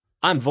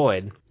I'm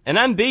Void. And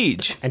I'm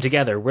Beej. And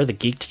together, we're the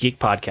Geek to Geek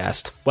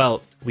podcast.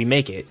 Well, we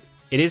make it.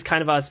 It is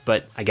kind of us,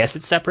 but I guess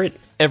it's separate.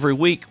 Every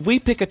week, we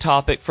pick a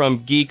topic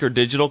from geek or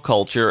digital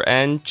culture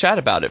and chat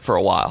about it for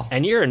a while.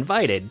 And you're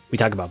invited. We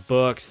talk about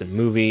books and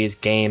movies,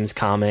 games,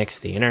 comics,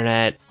 the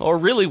internet. Or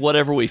really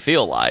whatever we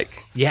feel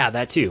like. Yeah,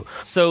 that too.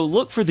 So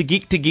look for the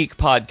Geek to Geek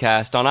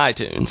podcast on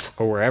iTunes.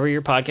 Or wherever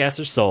your podcasts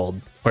are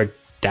sold. Or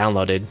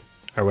downloaded.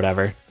 Or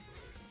whatever.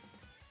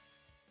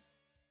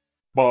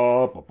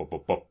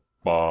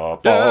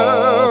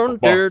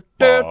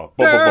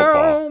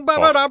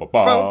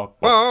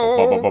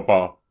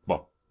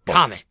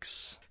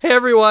 Comics. Hey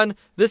everyone,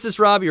 this is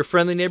Rob, your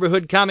friendly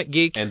neighborhood comic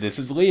geek. And this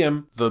is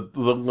Liam, the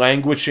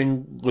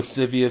languishing,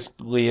 lascivious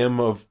Liam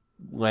of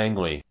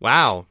Langley.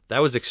 Wow, that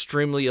was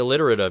extremely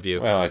illiterate of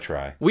you. Well, I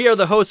try. We are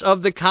the hosts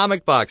of The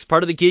Comic Box,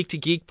 part of the Geek to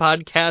Geek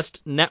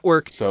podcast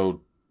network. So,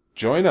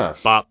 join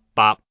us. Bop,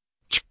 bop.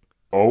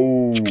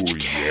 Oh,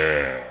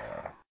 yeah.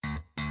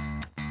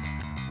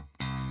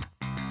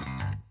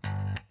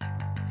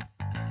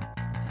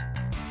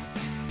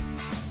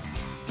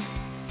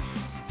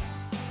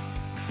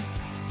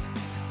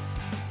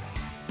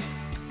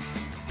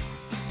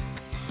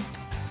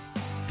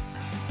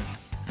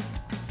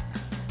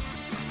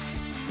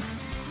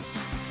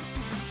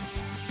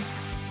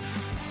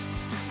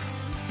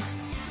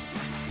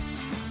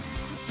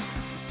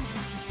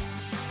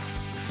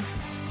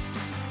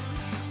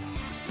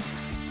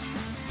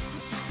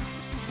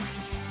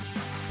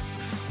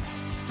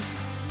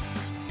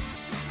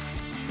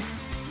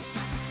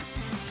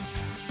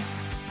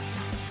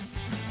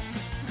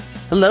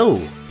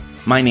 Hello,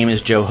 my name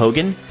is Joe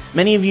Hogan.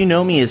 Many of you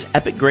know me as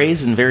Epic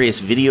Grays in various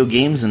video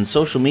games and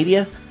social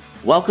media.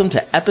 Welcome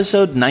to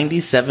episode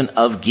 97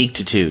 of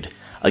Geektitude,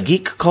 a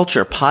geek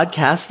culture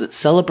podcast that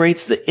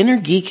celebrates the inner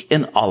geek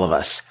in all of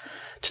us.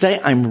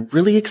 Today I'm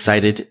really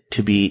excited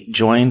to be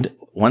joined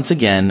once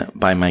again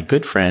by my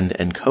good friend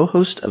and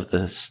co-host of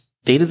the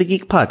State of the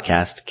Geek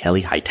podcast,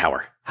 Kelley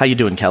Hightower. How you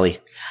doing, Kelley?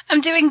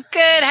 I'm doing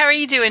good. How are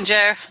you doing,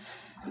 Joe?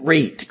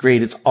 Great.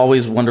 It's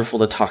always wonderful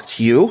to talk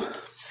to you.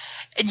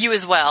 And you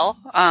as well.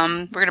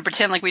 We're going to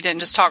pretend like we didn't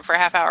just talk for a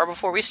half hour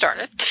before we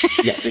started.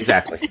 Yes,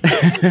 exactly.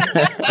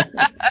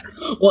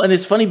 Well, and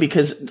it's funny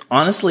because,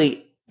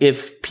 honestly,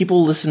 if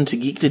people listen to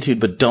Geektitude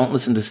but don't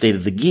listen to State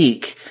of the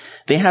Geek,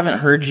 they haven't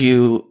heard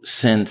you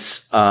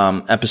since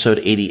episode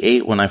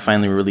 88 when I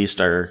finally released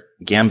our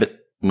Gambit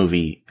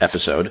movie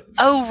episode.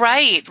 Oh,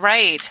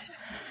 right.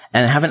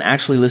 And haven't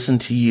actually listened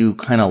to you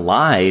kind of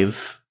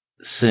live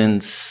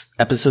since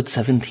episode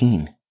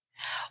 17.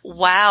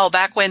 Wow,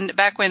 back when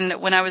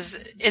I was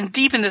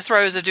deep in the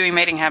throes of doing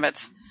Mating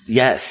Habits.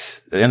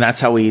 Yes, and that's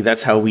how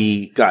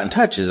we got in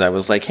touch. Is I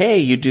was like, "Hey,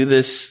 you do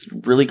this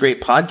really great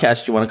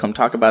podcast. You want to come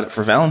talk about it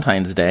for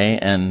Valentine's Day?"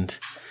 And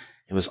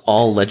it was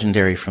all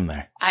legendary from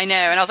there. I know,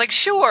 and I was like,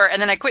 "Sure," and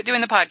then I quit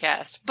doing the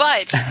podcast.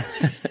 But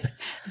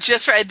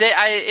just for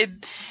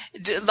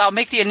I'll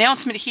make the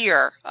announcement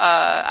here.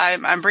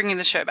 I'm bringing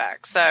the show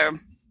back, so.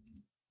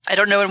 I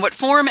don't know in what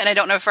form, and I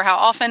don't know for how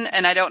often,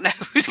 and I don't know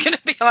who's going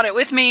to be on it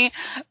with me.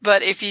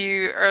 But if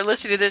you are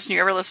listening to this and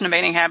you ever listen to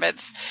Mating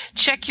Habits,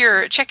 check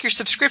your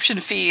subscription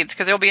feeds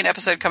because there'll be an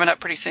episode coming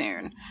up pretty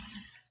soon.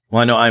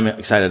 Well, I know I'm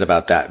excited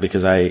about that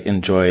because I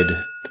enjoyed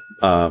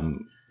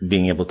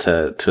being able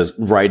to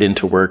ride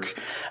into work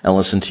and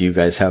listen to you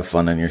guys have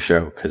fun on your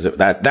show because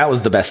that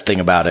was the best thing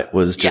about it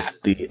was just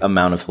the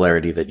amount of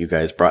hilarity that you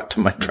guys brought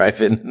to my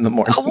drive-in in the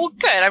morning. Oh, well,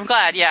 good. I'm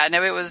glad. Yeah,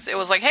 no, it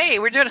was like, hey,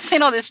 we're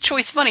saying all these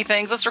choice funny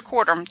things. Let's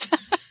record them.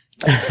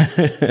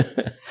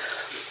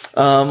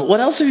 What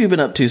else have you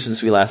been up to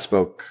since we last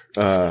spoke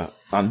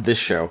on this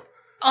show?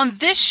 On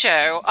this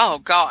show, oh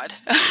God,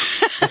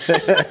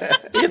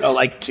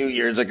 like 2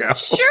 years ago.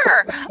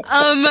 Sure.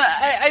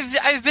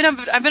 I've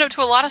been up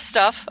to a lot of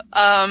stuff.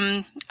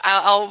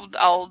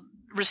 I'll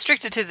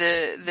restrict it to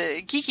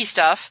the geeky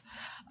stuff.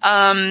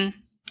 Oh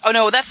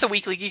no, that's the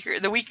weekly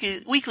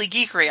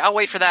geekery. I'll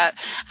wait for that.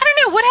 I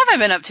don't know, what have I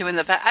been up to in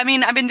the past? I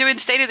mean, I've been doing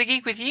State of the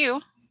Geek with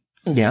you.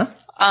 Yeah.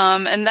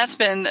 And that's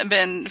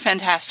been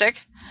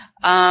fantastic.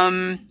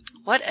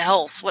 What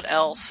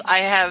else? I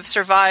have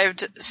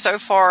survived so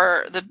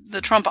far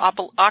the Trump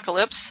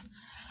apocalypse.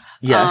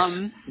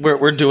 Yes.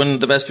 We're doing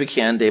the best we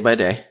can day by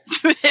day.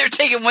 They're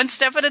taking one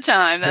step at a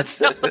time. That's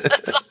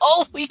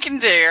all we can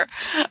do. Yeah.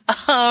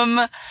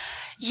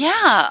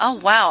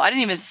 Oh wow. I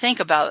didn't even think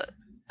about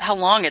how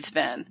long it's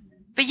been.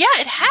 But yeah,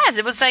 it has.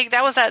 It was like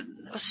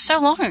it was so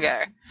long ago.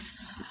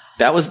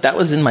 That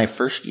was in my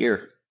first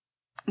year.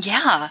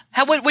 Yeah.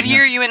 What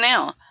year are you in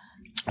now?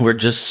 We're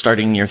just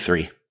starting year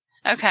 3.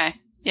 Okay.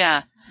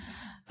 Yeah.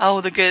 Oh,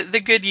 the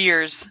good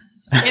years.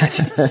 Get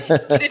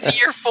into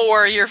year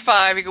 4, year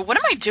 5. You go, what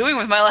am I doing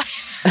with my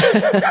life?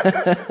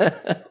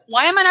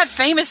 Why am I not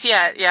famous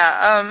yet?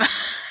 Yeah.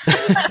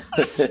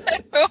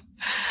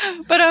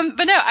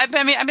 But no.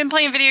 I've been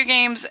playing video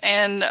games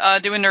and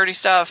doing nerdy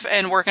stuff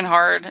and working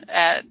hard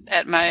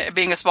at my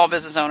being a small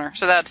business owner.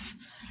 So that's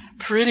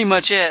pretty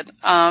much it.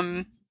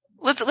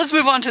 let's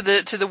move on to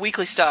the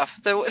weekly stuff.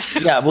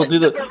 Yeah, we'll do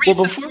the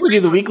well before we do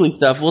the weekly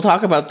stuff. We'll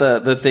talk about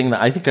the thing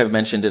that I think I've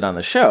mentioned it on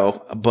the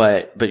show,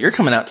 but you're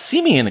coming out to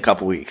see me in a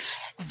couple weeks.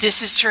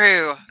 This is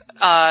true.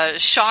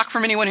 Shock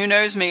from anyone who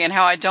knows me and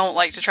how I don't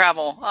like to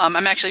travel.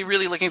 I'm actually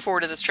really looking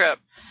forward to this trip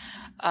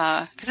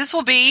because this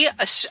will be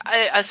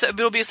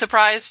it'll be a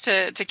surprise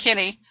to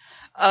Kenny.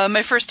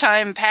 My first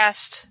time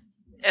past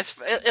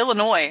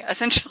Illinois,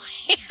 essentially.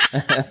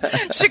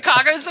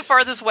 Chicago's the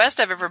farthest west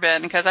I've ever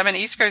been because I'm an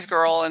East Coast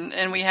girl,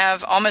 and we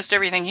have almost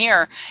everything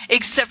here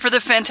except for the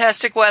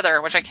fantastic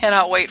weather, which I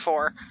cannot wait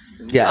for.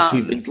 Yes,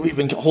 we've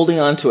been holding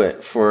on to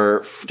it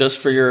for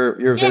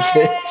your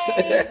visits,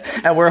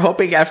 and we're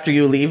hoping after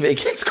you leave it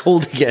gets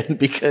cold again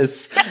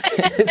because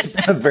it's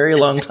been a very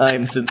long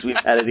time since we've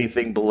had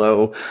anything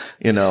below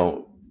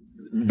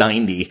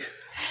 90.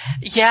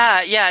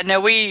 Yeah. No,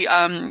 we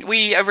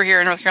over here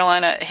in North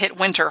Carolina hit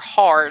winter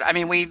hard. I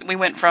mean, we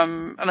went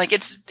from, I'm like,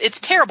 it's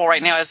terrible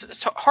right now.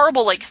 It's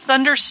horrible, like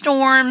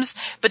thunderstorms,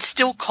 but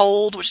still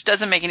cold, which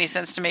doesn't make any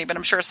sense to me, but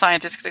I'm sure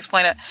scientists could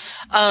explain it.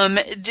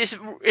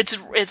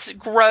 It's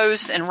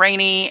gross and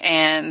rainy,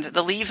 and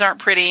the leaves aren't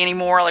pretty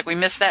anymore. Like, we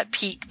missed the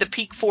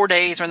peak 4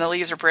 days when the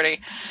leaves are pretty.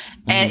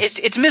 And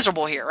it's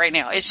miserable here right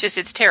now.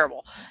 It's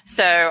terrible.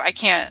 So I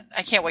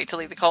can't wait to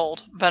leave the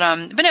cold. But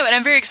no, and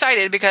I'm very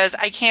excited because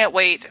I can't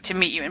wait to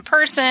meet you in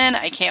person.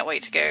 I can't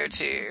wait to go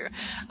to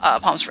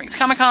Palm Springs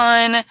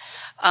Comic-Con.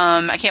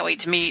 I can't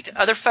wait to meet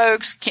other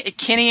folks,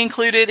 Kenny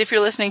included, if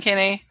you're listening,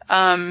 Kenny.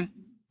 And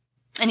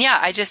yeah,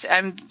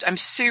 I'm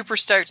super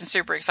stoked and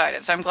super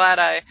excited. So I'm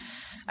glad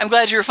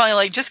you were finally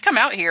like, just come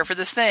out here for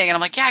this thing. And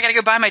I'm like, yeah, I got to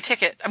go buy my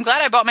ticket. I'm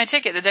glad I bought my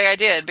ticket the day I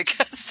did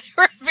because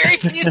there were very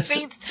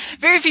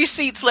few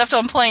seats left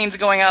on planes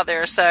going out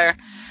there. So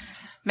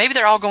maybe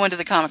they're all going to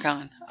the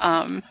Comic-Con.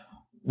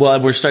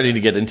 Well, we're starting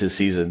to get into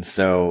season,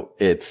 so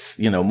it's,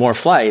 more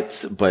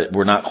flights, but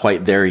we're not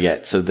quite there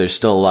yet. So there's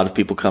still a lot of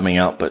people coming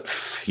out, but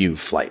few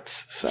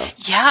flights. So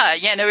yeah,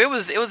 no, it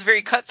was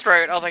very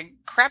cutthroat. I was like,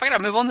 crap, I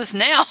gotta move on this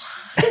now.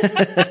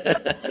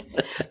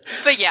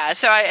 But yeah,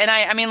 so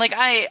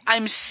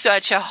I'm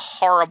such a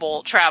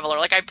horrible traveler.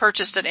 Like, I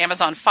purchased an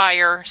Amazon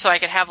Fire so I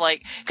could have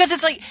cause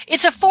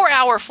it's a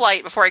 4-hour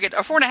flight before I get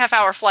a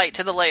 4.5-hour flight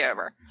to the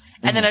layover.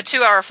 And then a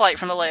 2-hour flight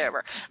from the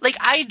layover. Like,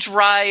 I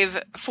drive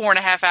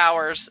 4.5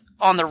 hours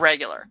on the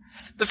regular.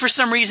 But for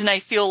some reason, I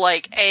feel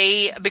like,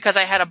 because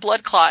I had a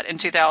blood clot in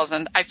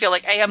 2000, I feel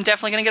like, I'm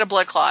definitely going to get a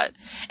blood clot.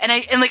 And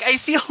I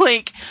feel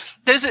like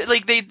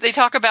they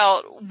talk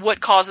about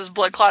what causes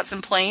blood clots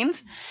in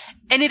planes.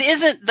 And it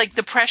isn't like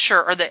the pressure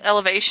or the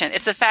elevation.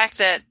 It's the fact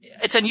that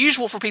it's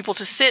unusual for people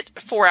to sit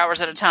 4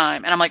 hours at a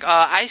time. And I'm like,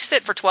 I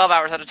sit for 12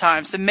 hours at a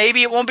time. So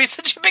maybe it won't be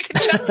such a big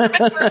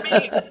adjustment for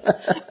me.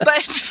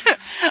 But,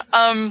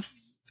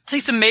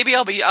 so maybe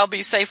I'll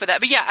be safe with that.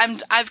 But yeah,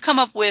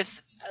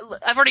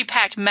 I've already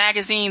packed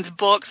magazines,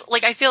 books.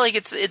 Like, I feel like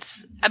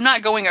I'm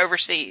not going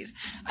overseas.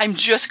 I'm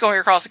just going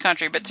across the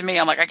country. But to me,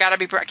 I'm like, I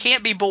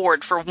can't be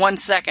bored for 1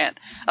 second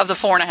of the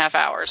 4.5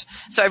 hours.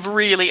 So I've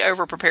really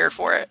over prepared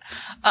for it.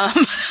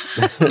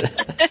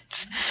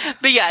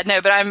 But yeah,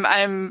 no, but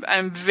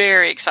I'm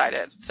very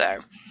excited. So.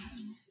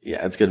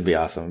 Yeah, it's going to be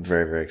awesome. I'm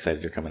very, very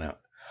excited you're coming out.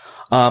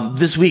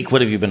 This week,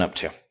 what have you been up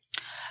to?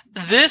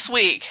 This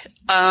week,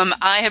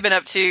 I have been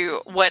up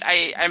to what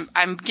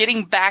I'm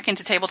getting back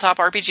into tabletop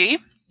RPG.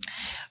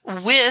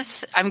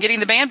 I'm getting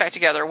the band back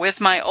together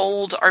with my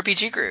old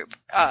RPG group.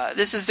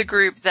 This is the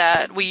group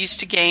that we used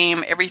to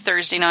game every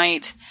Thursday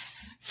night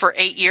for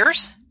 8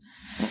 years.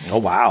 Oh,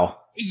 wow.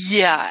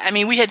 Yeah, I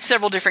mean, we had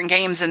several different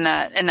games in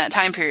that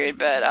time period,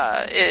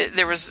 but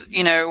there was,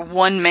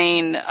 one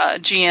main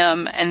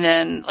GM and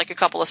then like a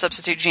couple of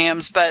substitute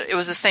GMs, but it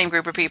was the same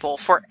group of people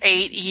for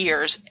 8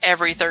 years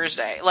every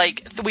Thursday.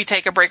 Like, we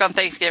take a break on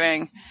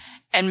Thanksgiving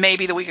and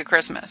maybe the week of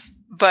Christmas,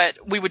 but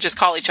we would just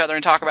call each other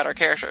and talk about our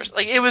characters.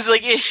 Like, it was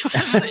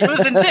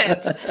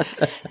intense.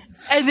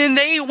 And then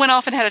they went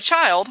off and had a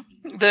child,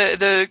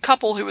 the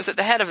couple who was at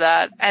the head of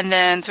that, and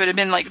then so it had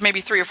been like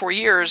maybe 3 or 4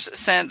 years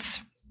since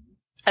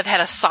I've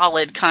had a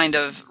solid kind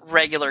of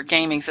regular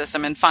gaming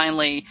system, and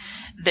finally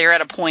they're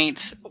at a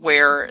point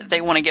where they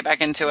want to get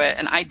back into it,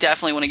 and I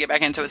definitely want to get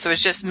back into it. So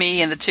it's just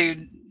me and the two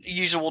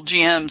usual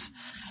GMs,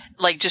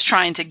 like, just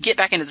trying to get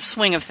back into the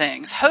swing of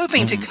things,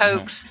 hoping to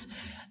coax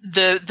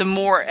the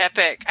more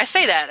epic. I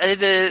say that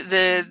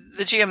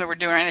the GM that we're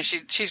doing right now,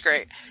 she's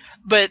great,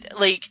 but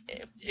like,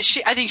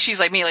 I think she's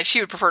like me, like, she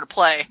would prefer to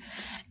play.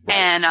 Right.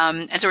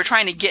 And so we're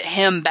trying to get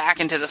him back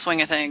into the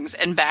swing of things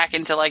and back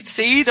into like,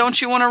 see,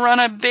 don't you want to run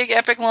a big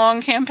epic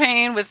long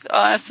campaign with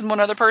us and one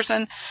other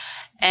person?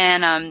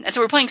 And so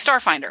we're playing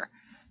Starfinder,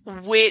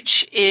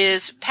 which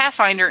is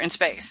Pathfinder in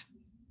space.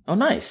 Oh,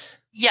 nice.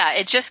 Yeah,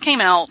 it just came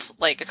out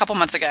like a couple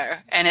months ago,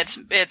 and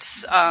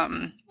it's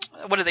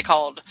what are they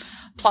called?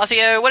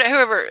 Placio,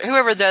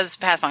 whoever does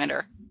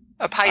Pathfinder.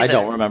 I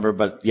don't remember,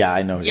 but yeah,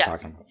 I know who you're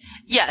talking about.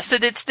 Yeah, so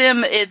it's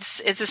them.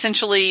 It's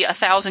essentially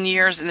 1,000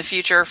 years in the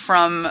future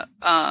from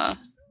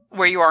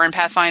where you are in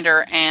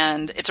Pathfinder,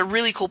 and it's a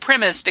really cool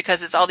premise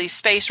because it's all these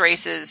space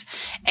races,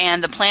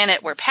 and the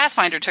planet where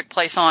Pathfinder took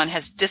place on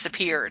has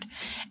disappeared,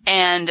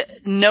 and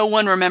no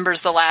one remembers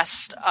the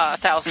last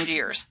 1,000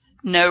 years.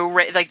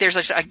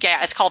 There's a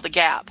gap. It's called the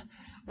Gap,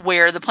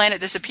 where the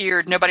planet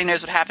disappeared. Nobody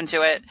knows what happened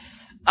to it,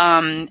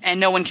 and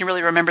no one can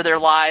really remember their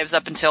lives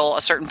up until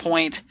a certain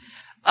point,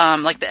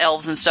 like the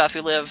elves and stuff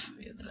who live,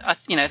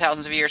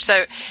 thousands of years.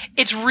 So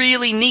it's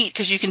really neat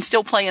because you can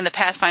still play in the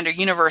Pathfinder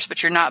universe,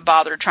 but you're not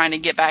bothered trying to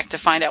get back to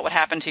find out what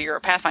happened to your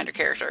Pathfinder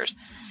characters.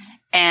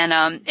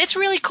 And it's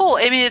really cool.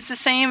 I mean, it's the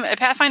same.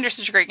 Pathfinder's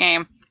such a great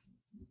game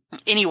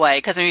anyway,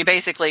 because I mean,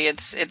 basically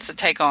it's a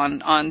take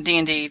on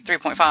D&D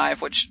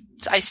 3.5, which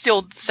I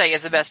still say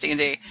is the best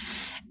D&D.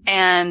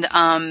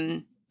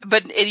 And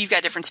but you've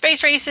got different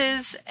space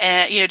races,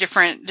 and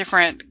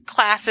different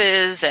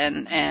classes,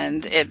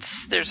 and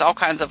there's all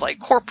kinds of like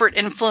corporate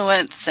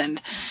influence, and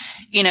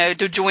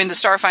to join the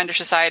Starfinder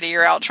Society,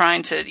 you're out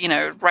trying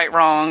to right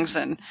wrongs,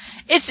 and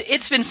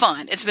it's been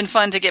fun. It's been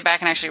fun to get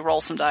back and actually roll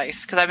some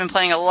dice, because I've been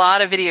playing a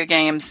lot of video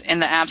games in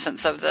the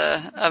absence of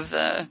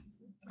the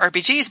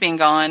RPGs being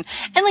gone,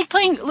 and like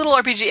playing little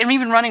RPG, and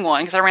even running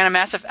one, because I ran a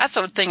Mass Effect. That's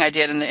a thing I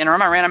did in the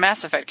interim. I ran a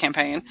Mass Effect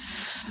campaign.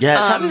 Yeah,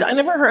 I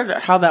never heard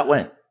how that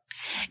went.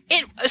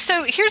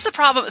 So here's the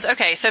problem.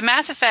 Okay, so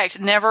Mass Effect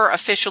never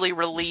officially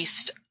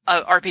released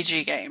an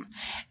RPG game.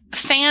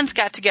 Fans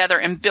got together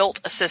and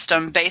built a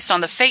system based on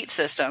the Fate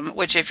system,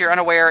 which, if you're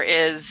unaware,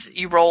 is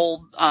you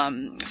roll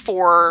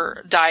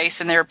 4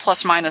 dice, and they're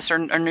plus, minus, or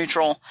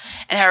neutral,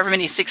 and however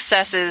many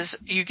successes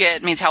you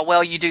get means how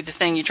well you do the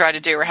thing you try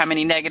to do, or how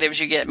many negatives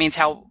you get means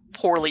how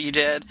poorly you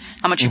did,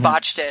 how much you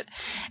botched it.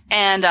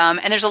 And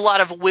there's a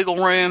lot of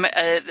wiggle room.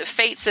 The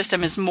Fate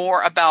system is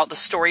more about the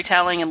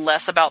storytelling and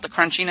less about the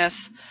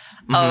crunchiness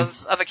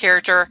of a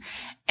character,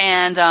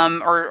 and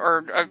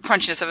or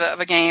crunchiness of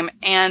a game.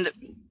 And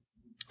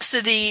so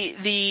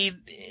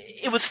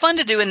it was fun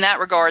to do in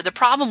that regard. The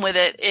problem with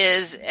it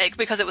is,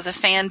 because it was a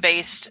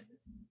fan-based,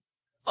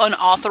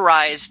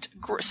 unauthorized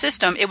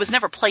system, it was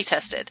never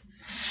play-tested.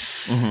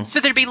 So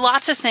there'd be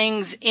lots of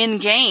things in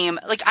game.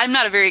 Like, I'm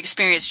not a very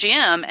experienced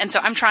GM, and so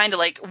I'm trying to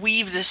like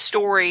weave this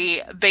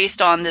story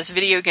based on this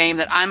video game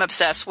that I'm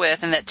obsessed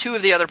with, and that 2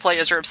 of the other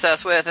players are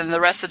obsessed with, and the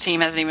rest of the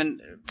team hasn't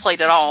even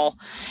played at all.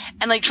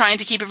 And like trying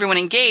to keep everyone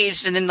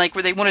engaged, and then like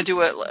where they want to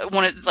do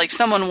like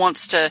someone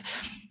wants to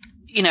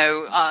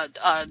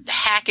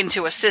hack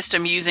into a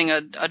system using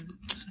a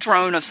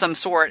drone of some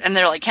sort, and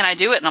they're like, can I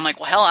do it? And I'm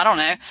like, well, hell, I don't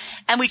know.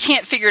 And we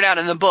can't figure it out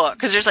in the book,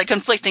 because there's like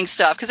conflicting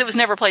stuff, because it was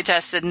never play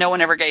tested. No one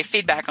ever gave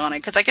feedback on it,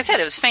 because like I said,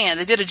 it was fan.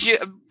 They did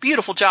a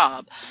beautiful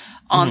job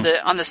on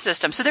the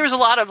system. So there was a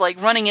lot of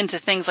like running into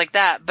things like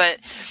that, but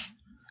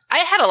I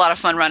had a lot of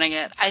fun running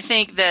it. I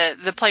think that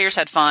the players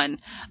had fun.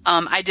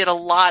 I did a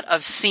lot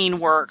of scene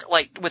work,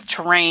 like with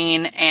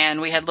terrain,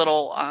 and we had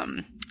little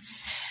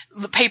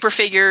the paper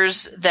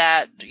figures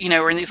that,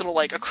 were in these little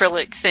like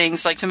acrylic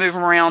things, like to move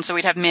them around. So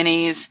we'd have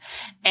minis,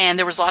 and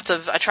there was I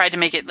tried to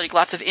make it like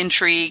lots of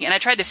intrigue, and I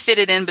tried to fit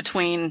it in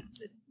between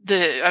the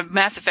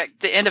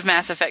end of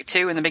Mass Effect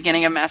 2 and the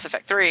beginning of Mass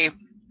Effect 3,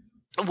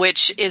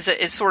 which is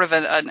sort of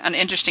an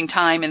interesting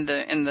time in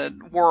the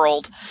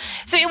world.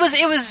 So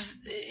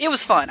it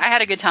was fun. I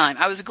had a good time.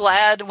 I was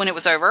glad when it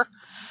was over.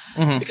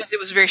 Because it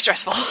was very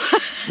stressful.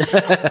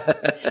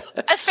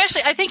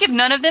 Especially, I think if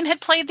none of them had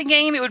played the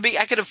game,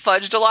 I could have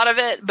fudged a lot of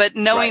it. But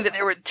knowing that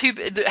there were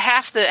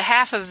half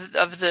of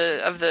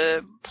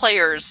the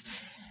players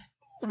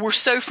were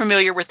so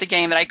familiar with the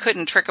game that I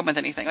couldn't trick them with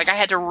anything. Like, I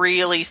had to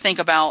really think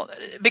about,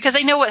 because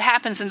they know what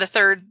happens in the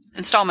 3rd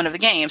installment of the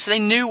game, so they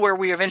knew where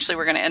we eventually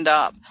were going to end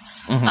up.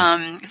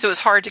 So it was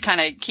hard to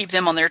kind of keep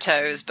them on their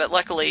toes, but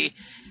luckily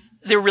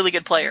they're really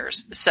good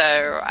players. So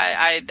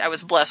I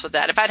was blessed with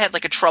that. If I'd had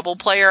like a troubled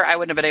player, I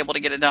wouldn't have been able to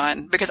get it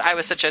done, because I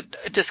was such a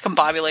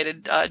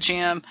discombobulated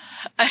GM.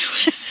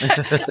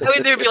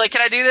 They'd be like,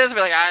 can I do this? I'd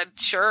be like,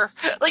 sure.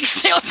 Like,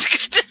 sounds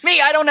good to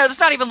me. I don't know. Let's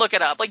not even look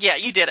it up. Like, yeah,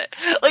 you did it.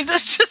 Like,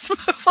 let's just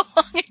move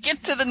along and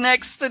get to the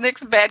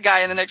next bad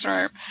guy in the next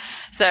room.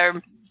 So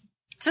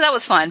that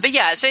was fun. But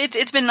yeah, so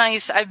it's been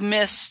nice. I've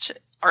missed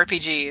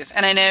RPGs,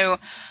 and I know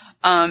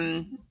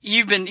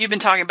you've been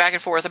talking back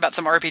and forth about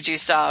some RPG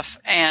stuff,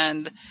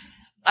 and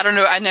I don't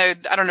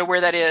know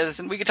where that is,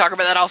 and we could talk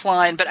about that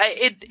offline, but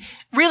it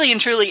really and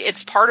truly,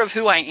 it's part of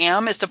who I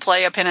am, is to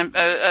play a pen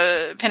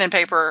and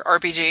paper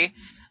RPG.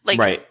 Like,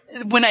 right.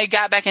 When I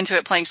got back into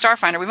it playing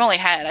Starfinder, we've only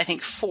had, I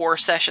think, 4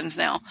 sessions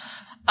now.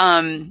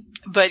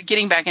 But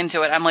getting back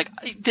into it, I'm like,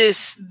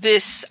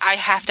 this, I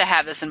have to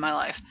have this in my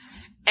life.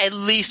 At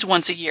least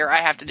once a year, I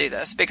have to do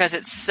this, because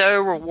it's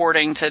so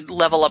rewarding to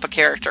level up a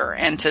character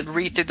and to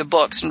read through the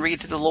books and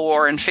read through the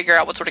lore and figure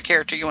out what sort of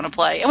character you want to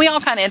play. And we all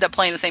kind of end up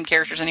playing the same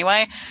characters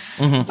anyway,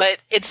 but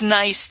it's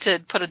nice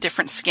to put a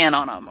different skin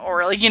on them,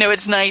 or like,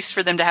 it's nice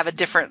for them to have a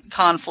different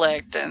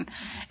conflict, and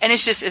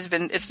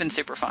it's been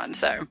super fun.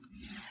 So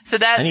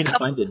that I need to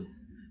find it.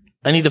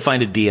 I need to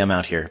find a DM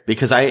out here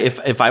because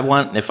if I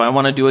want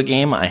to do a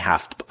game, I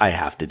have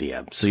to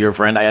DM. So your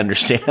friend, I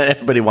understand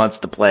everybody wants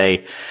to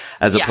play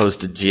as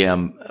opposed to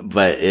GM,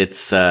 but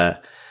it's it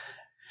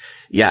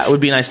would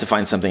be nice to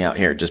find something out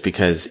here just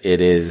because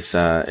it is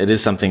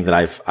something that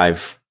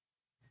I've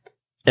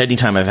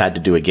anytime I've had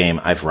to do a game,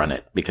 I've run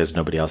it because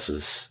nobody else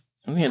is.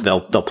 I mean,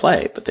 they'll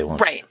play, but they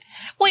won't. Right.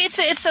 Well,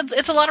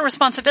 it's a lot of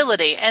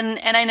responsibility, and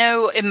I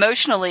know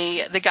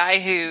emotionally the guy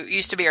who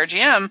used to be our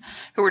GM,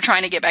 who we're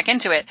trying to get back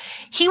into it,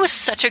 he was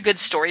such a good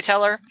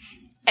storyteller,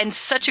 and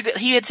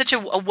he had such a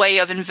way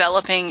of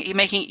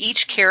making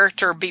each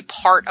character be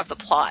part of the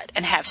plot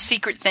and have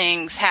secret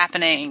things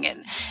happening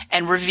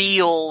and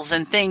reveals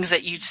and things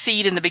that you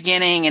see it in the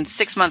beginning, and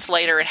 6 months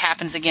later it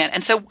happens again,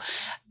 and so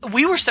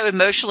we were so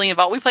emotionally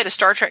involved. We played a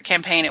Star Trek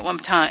campaign at one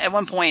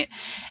point.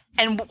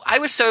 And I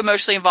was so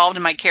emotionally involved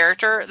in my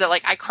character that,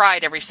 like, I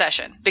cried every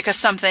session because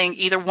something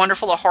either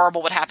wonderful or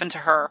horrible would happen to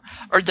her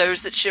or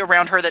those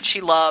around her that she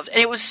loved. And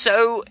it was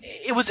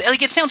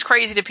like, it sounds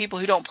crazy to people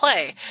who don't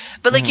play,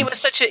 but like, it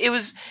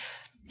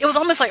was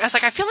almost like, I was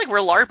like, I feel like we're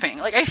LARPing.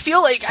 Like, I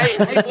feel like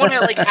I want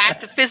to like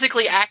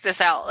physically act this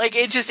out. Like,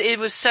 he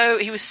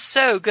was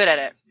so good at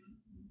it.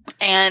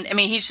 And I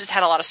mean, he's just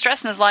had a lot of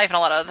stress in his life and a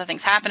lot of other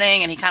things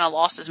happening, and he kind of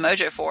lost his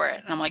mojo for it.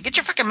 And I'm like, get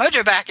your fucking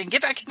mojo back and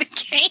get back in the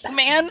game,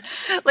 man.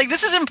 Like,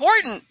 this is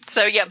important.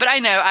 So yeah, but I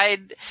know I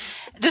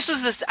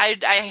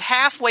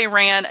halfway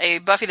ran a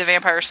Buffy the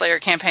Vampire Slayer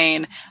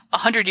campaign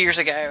 100 years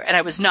ago, and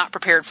I was not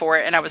prepared for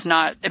it, and I was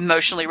not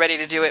emotionally ready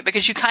to do it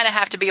because you kind of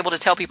have to be able to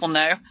tell people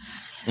no.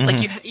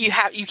 Like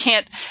you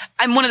can't.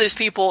 I'm one of those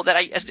people that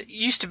I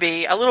used to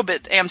be a little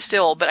bit, am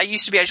still, but I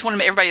used to be. I just want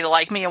everybody to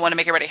like me. I want to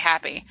make everybody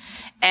happy.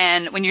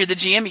 And when you're the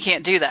GM, you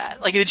can't do that.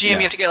 Like the GM, you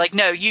have to go like,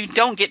 no, you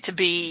don't get to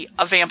be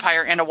a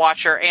vampire and a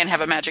watcher and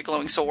have a magic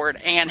glowing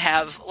sword and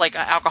have like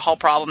an alcohol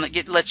problem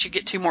that lets you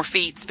get 2 more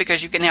feats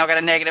because you can now got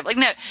a negative. Like,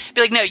 no,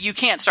 be like, no, you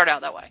can't start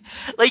out that way.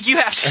 Like you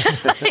have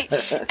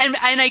to.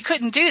 and I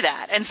couldn't do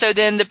that. And so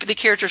then the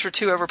characters were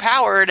too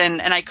overpowered,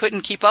 and I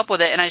couldn't keep up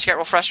with it, and I just got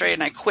real frustrated,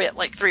 and I quit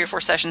like 3 or 4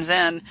 sessions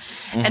in.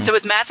 And so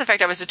with Mass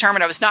Effect, I was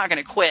determined I was not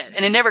going to quit,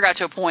 and it never got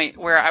to a point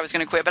where I was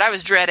going to quit, but I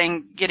was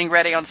dreading getting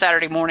ready on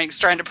Saturday mornings,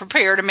 trying to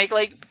prepare to make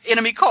like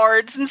enemy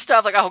cards and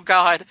stuff. Like, oh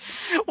God,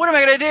 what am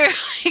I going to do?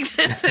 Like,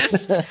 this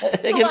is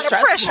a lot of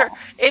pressure.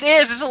 It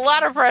is. It's a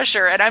lot of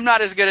pressure, and I'm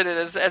not as good at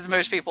it as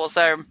most people.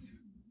 So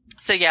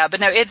yeah, but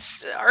no,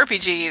 it's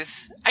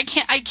RPGs.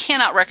 I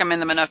cannot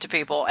recommend them enough to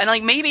people. And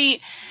like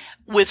maybe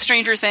with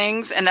Stranger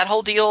Things and that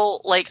whole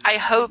deal, like I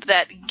hope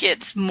that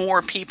gets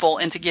more people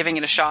into giving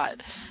it a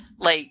shot.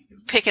 Like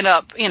picking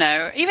up,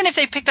 even if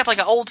they picked up like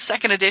an old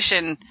 2nd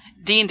edition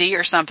D&D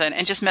or something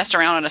and just messed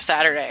around on a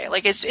Saturday.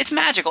 Like it's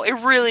magical. It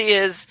really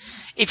is.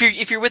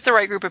 If you're with the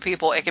right group of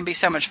people, it can be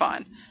so much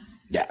fun.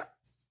 Yeah.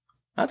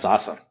 That's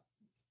awesome.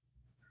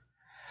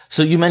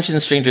 So you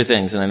mentioned Stranger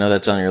Things, and I know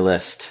that's on your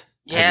list.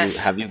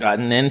 Yes. Have you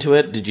gotten into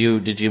it? Did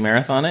you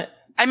marathon it?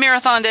 I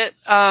marathoned it.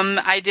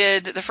 I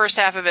did the first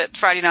half of it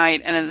Friday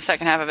night and then the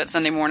second half of it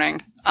Sunday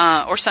morning,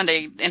 or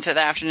Sunday into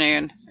the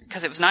afternoon,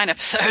 because it was 9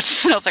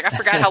 episodes. And I was like, I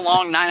forgot how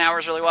long 9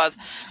 hours really was.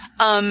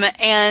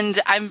 And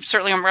I'm not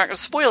going to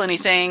spoil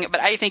anything, but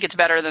I think it's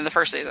better than the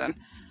first season.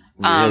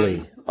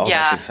 Really?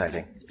 Yeah. That's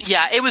exciting.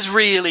 Yeah, it was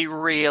really,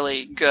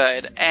 really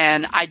good.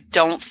 And I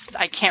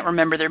can't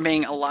remember there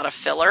being a lot of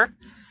filler.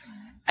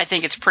 I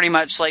think it's pretty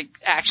much like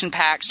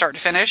action-packed start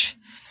to finish.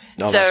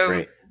 Oh, that's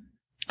great.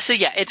 So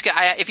yeah, it's good.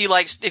 If you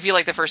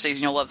like the first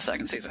season, you'll love the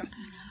second season.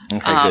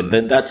 Okay, good.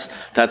 Then that's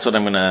what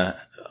I'm gonna.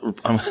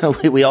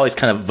 We always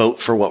kind of vote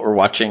for what we're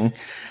watching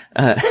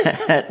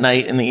at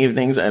night in the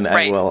evenings, and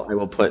right. I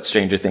will put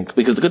Stranger Things,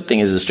 because the good thing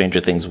is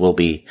Stranger Things will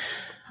be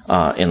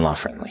in-law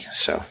friendly.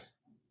 So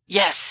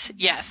yes.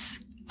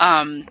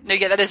 No,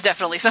 yeah, that is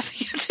definitely something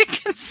you have to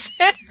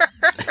consider.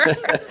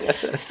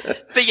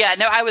 But yeah,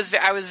 no, I was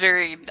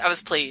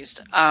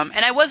pleased.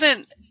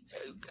 And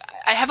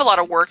I have a lot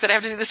of work that I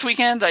have to do this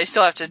weekend that I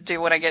still have to do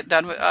when I get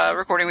done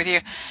recording with you.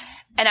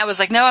 And I was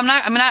like, no,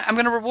 I'm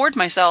going to reward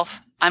myself.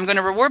 I'm going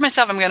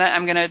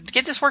to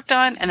get this work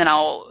done, and then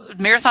I'll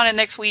marathon it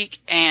next week,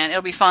 and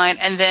it'll be fine.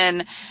 And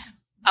then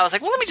I was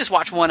like, well, let me just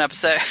watch one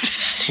episode.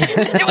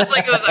 It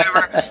was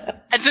over.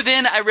 And so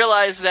then I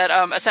realized that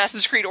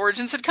Assassin's Creed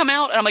Origins had come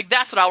out, and I'm like,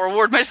 that's what I'll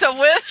reward myself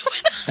with.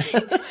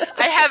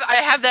 I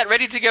have that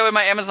ready to go in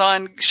my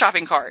Amazon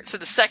shopping cart. So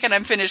the second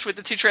I'm finished with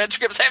the 2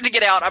 transcripts I have to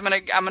get out, I'm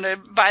gonna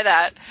buy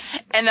that,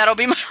 and that'll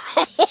be my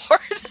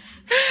reward.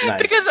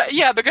 Nice.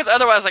 Because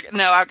otherwise, like,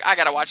 no, I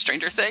gotta watch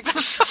Stranger Things.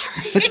 I'm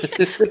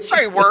sorry.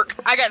 Sorry, work.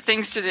 I got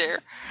things to do.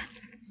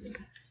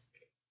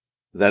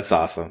 That's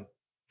awesome.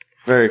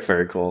 Very,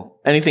 very cool.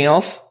 Anything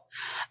else?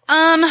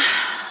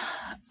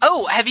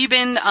 Oh, have you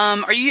been,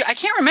 I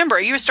can't remember.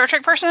 Are you a Star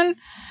Trek person?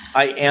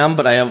 I am,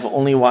 but we've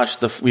only watched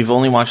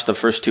the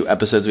first 2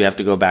 episodes. We have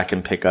to go back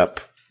and pick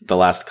up the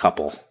last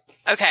couple.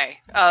 Okay.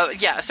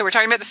 Yeah, so we're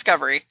talking about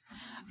Discovery.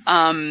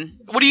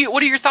 What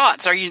are your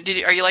thoughts? Are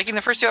you liking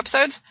the first 2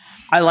 episodes?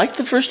 I liked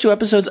the first 2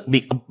 episodes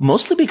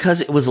mostly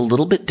because it was a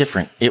little bit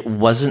different. It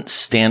wasn't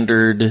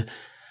standard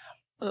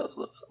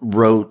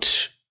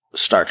wrote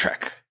Star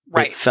Trek.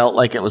 Right. It felt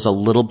like it was a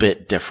little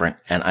bit different,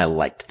 and I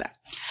liked that.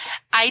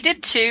 I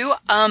did too.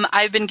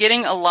 I've been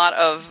getting a lot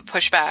of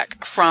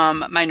pushback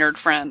from my nerd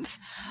friends.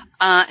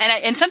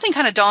 And something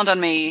kind of dawned on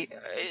me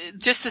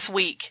just this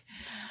week.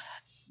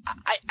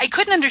 I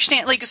couldn't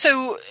understand, like,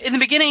 so in the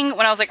beginning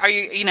when I was like,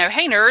 hey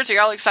nerds, are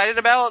y'all excited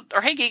about,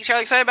 or hey geeks, are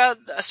y'all excited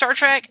about Star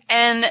Trek?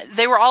 And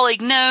they were all like,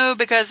 no,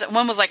 because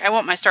one was like, I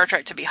want my Star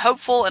Trek to be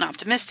hopeful and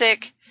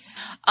optimistic.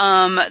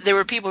 There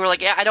were people who were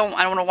like, yeah, I don't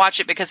want to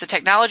watch it because the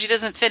technology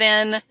doesn't fit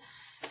in.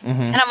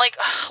 Mm-hmm. And I'm like,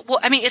 well,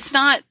 I mean, it's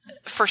not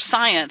for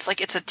science. Like,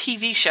 it's a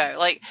TV show.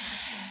 Like,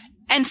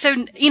 and so,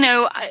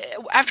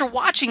 after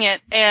watching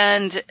it,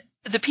 and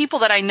the people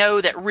that I know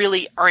that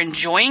really are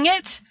enjoying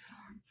it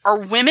are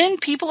women,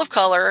 people of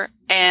color,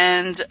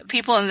 and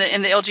people in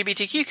the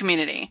LGBTQ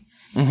community.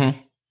 Mm-hmm.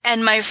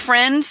 And my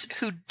friends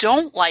who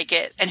don't like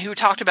it and who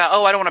talked about,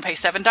 I don't want to pay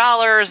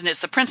 $7 and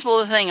it's the principle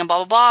of the thing and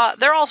blah, blah, blah,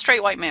 they're all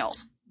straight white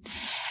males.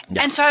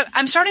 Yeah. And so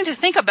I'm starting to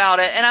think about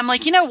it, and I'm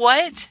like, you know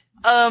what?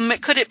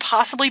 Could it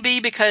possibly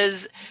be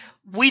because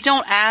we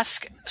don't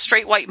ask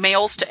straight white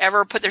males to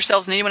ever put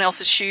themselves in anyone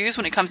else's shoes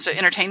when it comes to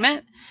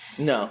entertainment?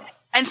 No.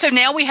 And so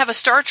now we have a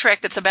Star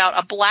Trek that's about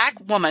a black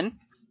woman.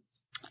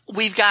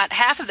 We've got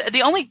half of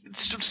the only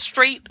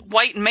straight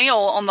white male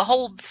on the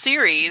whole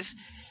series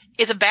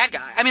is a bad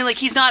guy. I mean,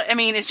 like,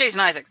 it's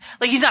Jason Isaacs.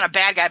 Like, he's not a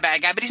bad guy,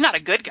 but he's not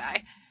a good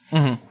guy.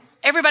 Mm-hmm.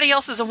 Everybody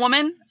else is a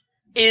woman,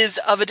 is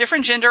of a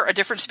different gender, a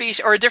different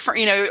species, or a different,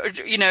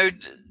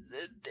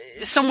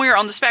 somewhere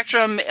on the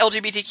spectrum,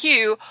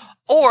 LGBTQ,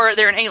 or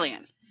they're an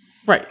alien.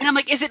 Right. And I'm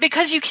like, is it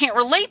because you can't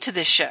relate to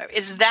this show?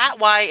 Is that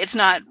why it's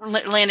not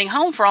landing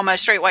home for all my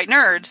straight white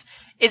nerds?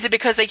 Is it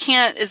because they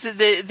can't,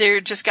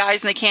 they're just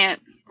guys and they can't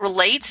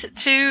relate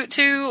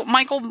to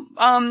Michael,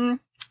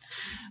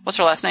 what's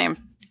her last name?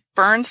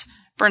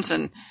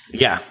 Burnson.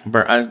 Yeah.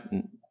 I've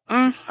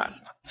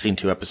seen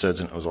 2 episodes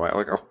and it was a while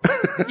ago.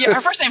 Yeah,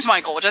 her first name's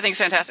Michael, which I think is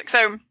fantastic.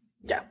 So,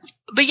 yeah.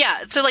 But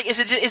yeah, so like, is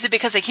it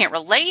because they can't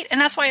relate and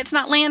that's why it's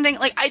not landing?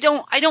 Like, I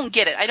don't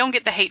get it. I don't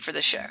get the hate for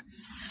this show,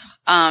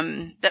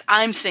 that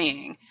I'm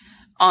seeing,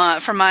 or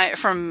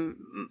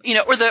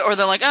they're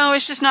like, oh,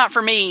 it's just not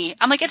for me.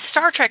 I'm like, it's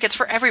Star Trek. It's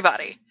for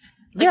everybody.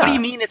 Like, What do you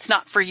mean it's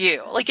not for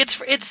you? Like,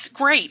 it's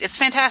great. It's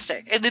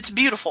fantastic. And it's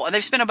beautiful. And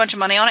they've spent a bunch of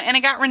money on it and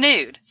it got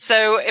renewed.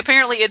 So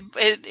apparently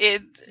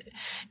it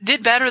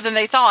did better than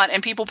they thought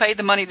and people paid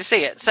the money to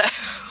see it. So,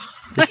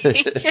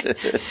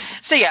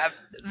 so yeah,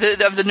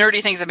 the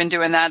nerdy things I've been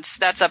doing,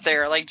 that's up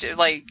there. Like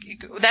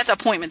that's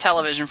appointment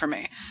television for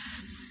me.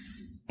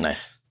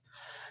 Nice.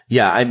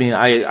 Yeah. I mean,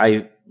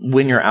 I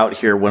when you're out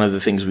here, one of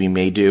the things we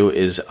may do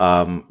is,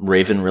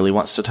 Raven really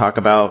wants to talk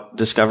about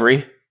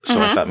Discovery. So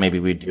I thought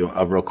maybe we'd do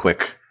a real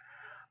quick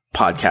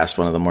podcast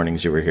one of the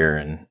mornings you were here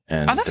and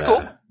oh, that's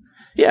cool.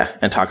 Yeah,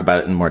 and talk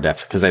about it in more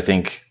depth because I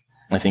think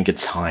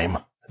it's time.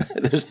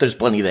 there's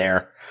plenty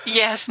there.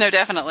 Yes, no,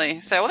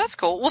 definitely. So, well, that's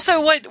cool. Well,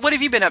 so what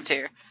have you been up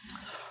to?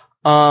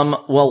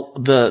 Well,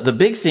 the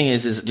big thing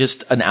is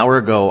just an hour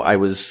ago I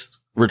was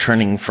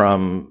returning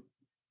from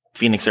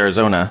Phoenix,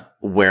 Arizona,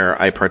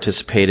 where I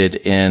participated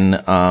in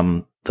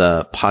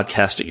the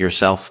Podcast It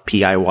Yourself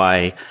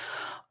PIY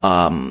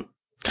kind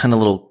of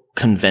little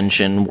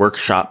convention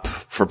workshop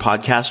for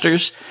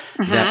podcasters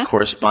that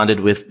corresponded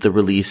with the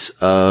release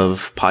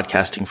of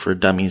Podcasting for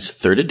Dummies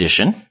 3rd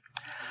edition,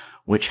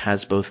 which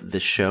has both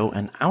this show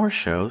and our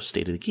show,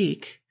 State of the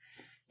Geek,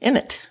 in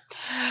it.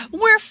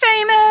 We're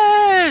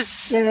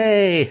famous!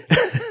 Yay!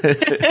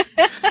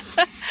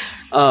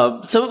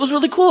 So it was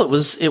really cool.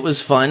 It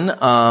was fun.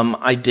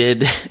 I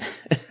did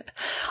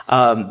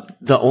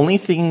the only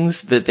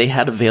things that they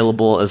had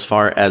available as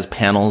far as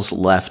panels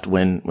left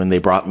when they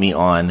brought me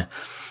on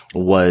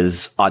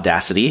was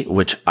Audacity,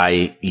 which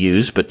I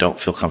use but don't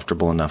feel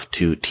comfortable enough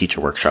to teach a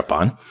workshop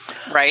on.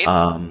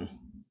 Right.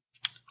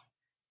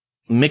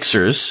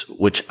 Mixers,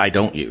 which I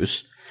don't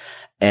use,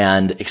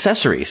 and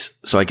accessories.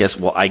 So I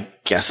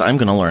guess I'm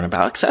going to learn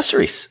about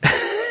accessories.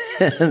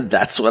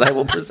 That's what I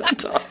will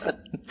present on.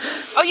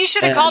 Oh, you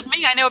should have called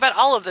me. I know about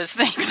all of those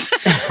things.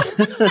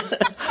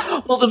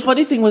 Well, the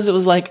funny thing was, it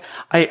was like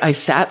I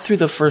sat through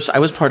I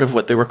was part of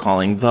what they were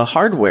calling the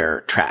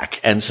hardware track.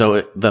 And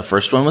so the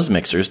first one was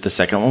mixers, the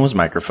second one was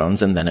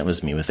microphones, and then it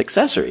was me with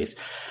accessories.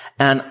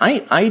 And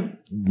I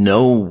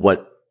know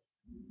what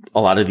a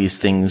lot of these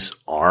things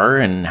are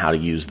and how to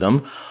use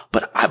them,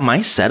 but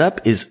my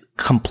setup is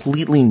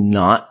completely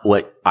not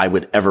what I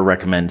would ever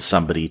recommend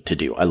somebody to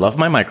do. I love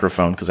my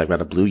microphone because I've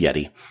got a Blue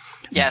Yeti.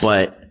 Yes.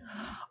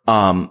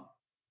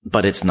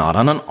 But it's not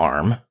on an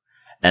arm.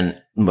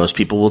 And most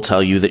people will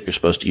tell you that you're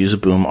supposed to use a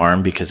boom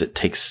arm because it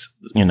takes,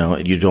 you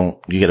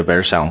get a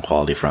better sound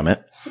quality from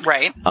it.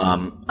 Right.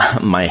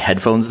 My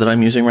headphones that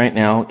I'm using right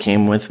now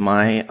came with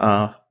my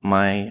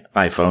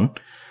iPhone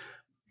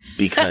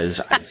because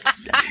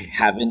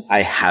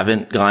I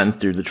haven't gone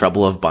through the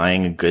trouble of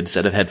buying a good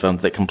set of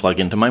headphones that can plug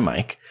into my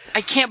mic.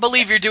 I can't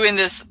believe you're doing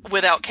this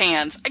without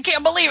cans. I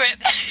can't believe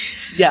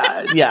it.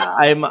 Yeah.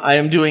 I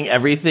am doing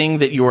everything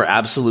that you are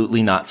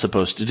absolutely not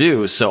supposed to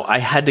do. So I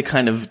had to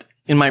kind of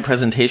in my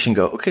presentation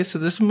go, okay, so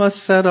this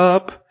must set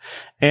up,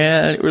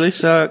 and it really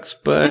sucks,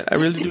 but I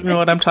really do know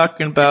what I'm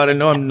talking about. I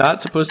know I'm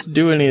not supposed to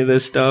do any of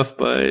this stuff,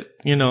 but,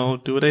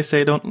 do what I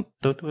say, don't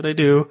do what I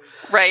do.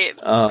 Right.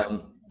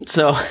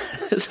 So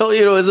it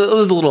was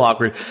a little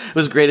awkward. It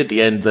was great at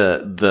the end.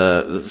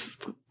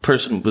 The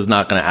person was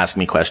not going to ask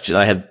me questions.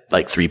 I had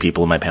like 3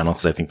 people in my panel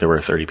because I think there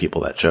were 30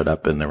 people that showed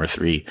up, and there were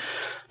 3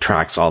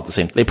 tracks all at the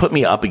same. They put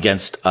me up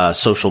against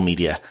social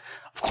media.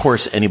 Of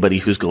course, anybody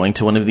who's going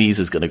to one of these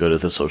is going to go to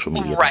the social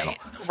media panel.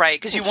 Right,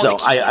 because you want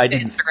to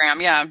keep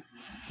Instagram, yeah.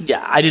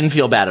 Yeah, I didn't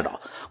feel bad at all.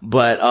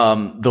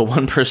 But the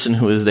one person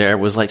who was there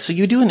was like, so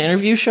you do an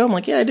interview show? I'm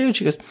like, yeah, I do.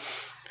 She goes,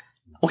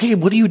 okay,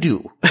 what do you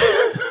do?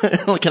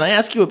 Like, can I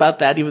ask you about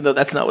that, even though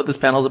that's not what this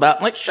panel's about?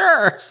 I'm like,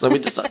 sure. So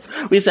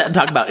we sat and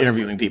talked about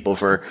interviewing people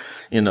for,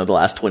 the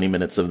last 20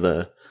 minutes of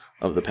the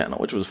panel,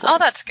 which was fun. Oh,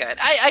 that's good.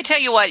 I tell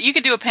you what, you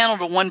could do a panel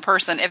to one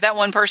person. If that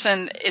one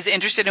person is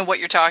interested in what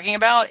you're talking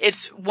about,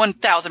 it's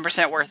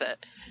 1,000% worth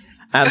it.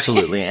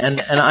 Absolutely.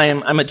 And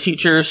I'm a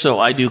teacher, so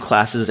I do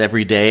classes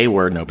every day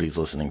where nobody's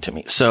listening to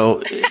me.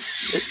 So,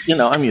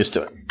 I'm used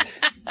to it.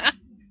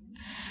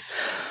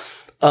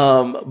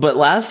 But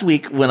last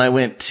week when I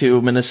went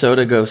to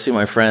Minnesota to go see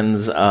my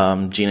friends,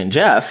 Gene and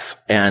Jeff,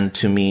 and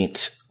to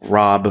meet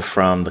Rob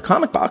from the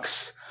Comic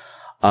Box,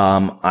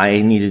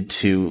 I needed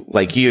to,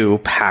 like you,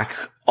 pack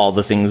all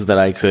the things that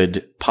I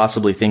could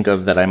possibly think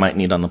of that I might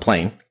need on the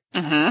plane.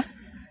 Mm-hmm.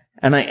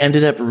 And I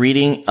ended up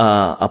reading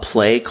a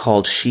play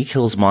called She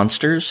Kills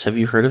Monsters. Have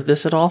you heard of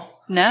this at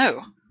all?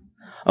 No.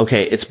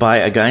 Okay, it's by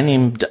a guy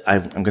named,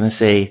 I'm going to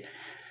say,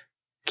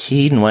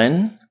 Qui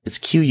Nguyen. It's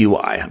Qui.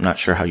 I'm not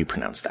sure how you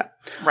pronounce that.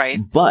 Right.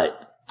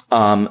 But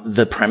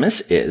the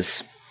premise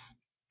is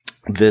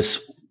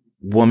this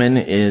woman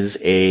is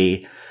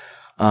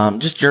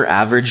just your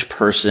average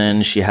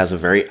person. She has a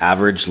very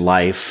average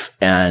life,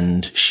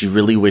 and she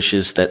really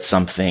wishes that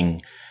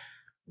something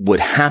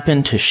would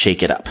happen to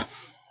shake it up.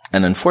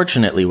 And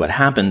unfortunately, what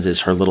happens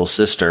is her little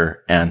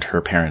sister and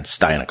her parents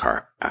die in a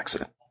car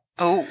accident.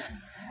 Oh.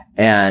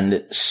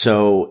 And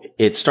so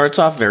it starts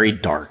off very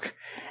dark,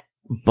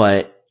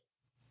 but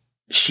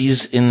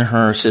she's in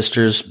her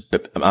sister's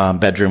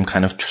bedroom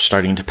kind of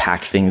starting to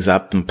pack things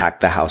up and pack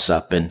the house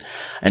up. And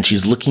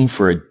she's looking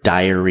for a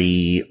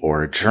diary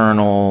or a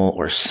journal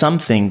or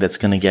something that's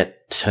going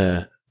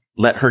to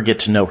let her get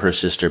to know her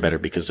sister better,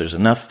 because there's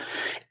enough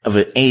of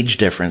an age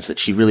difference that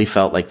she really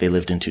felt like they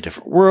lived in 2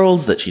 different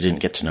worlds, that she didn't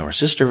get to know her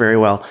sister very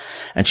well.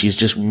 And she's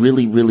just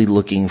really, really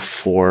looking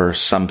for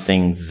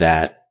something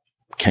that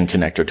can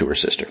connect her to her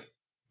sister.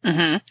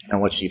 Mm-hmm. And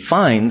what she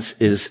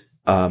finds is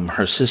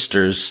her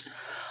sister's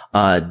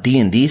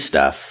D&D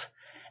stuff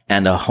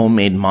and a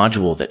homemade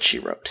module that she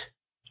wrote.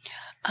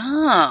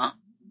 Ah.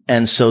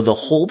 And so the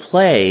whole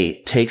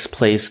play takes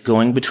place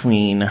going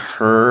between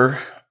her.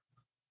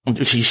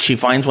 She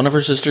finds one of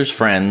her sister's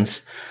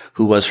friends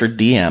who was her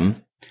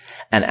DM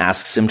and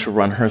asks him to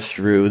run her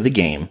through the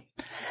game.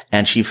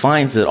 And she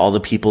finds that all the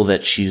people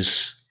that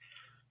she's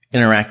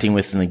interacting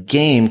with in the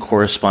game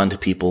correspond to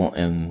people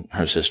in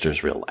her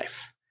sister's real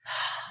life.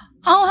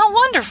 Oh, how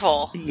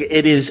wonderful.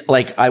 It is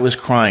like I was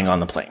crying on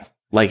the plane.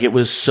 Like, it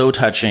was so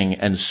touching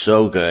and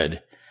so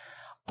good.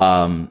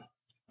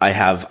 I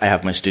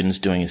have my students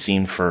doing a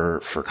scene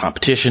for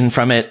competition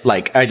from it.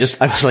 Like, I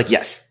was like,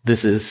 yes,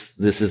 this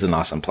is an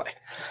awesome play.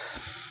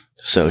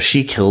 So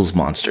She Kills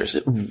Monsters.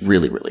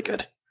 Really, really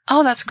good.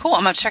 Oh, that's cool.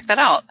 I'm going to check that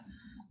out.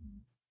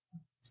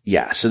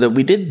 Yeah, so that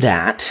we did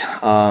that.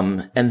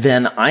 And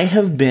then I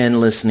have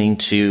been listening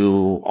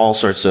to all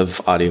sorts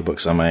of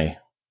audiobooks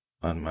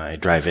on my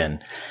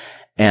drive-in.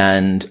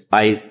 And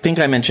I think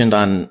I mentioned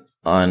on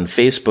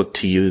Facebook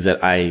to you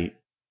that I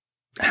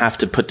have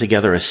to put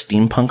together a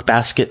steampunk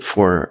basket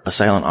for a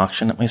silent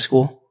auction at my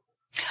school.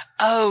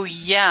 Oh,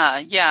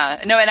 yeah.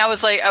 No, and I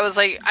was like,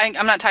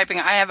 I'm not typing.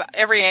 I have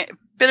every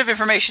bit of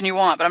information you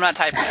want, but I'm not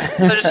typing it.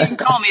 So just, you can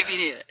call me if you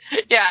need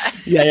it. Yeah.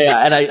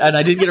 Yeah. And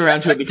I did get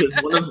around to it because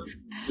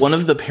one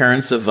of the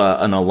parents of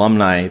an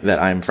alumni that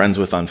I'm friends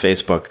with on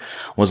Facebook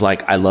was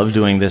like, I love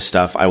doing this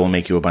stuff. I will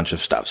make you a bunch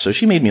of stuff. So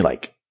she made me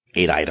like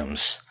 8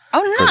 items.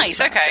 Oh, nice.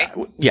 Okay.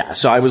 Yeah.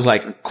 So I was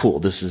like, cool.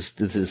 This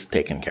is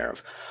taken care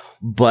of.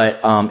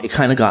 But it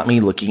kind of got me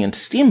looking into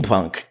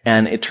steampunk,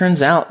 and it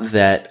turns out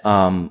that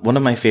one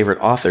of my favorite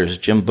authors,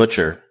 Jim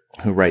Butcher,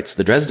 who writes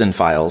the Dresden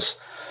Files,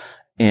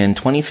 in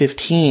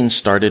 2015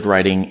 started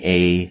writing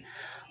a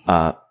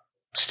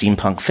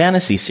steampunk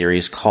fantasy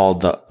series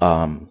called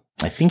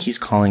I think he's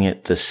calling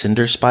it the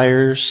Cinder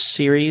Spires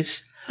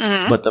series.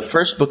 Mm-hmm. But the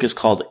first book is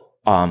called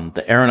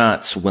The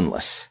Aeronauts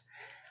Windlass.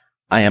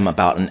 I am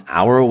about an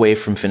hour away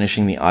from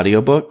finishing the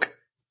audiobook,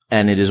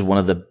 and it is one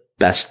of the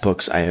best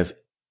books I have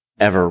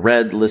ever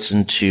read,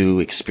 listened to,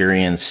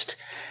 experienced.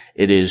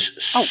 It is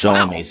so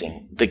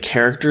amazing. The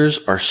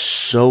characters are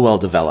so well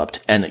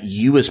developed, and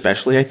you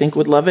especially, I think,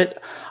 would love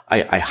it.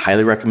 I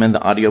highly recommend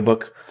the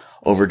audiobook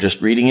over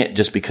just reading it,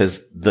 just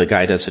because the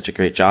guy does such a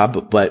great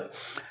job. But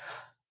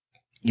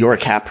you're a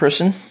cat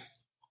person.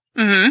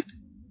 Mm-hmm.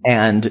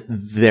 And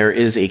there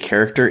is a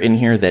character in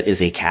here that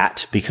is a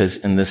cat, because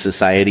in this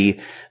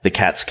society, the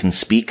cats can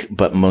speak,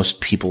 but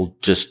most people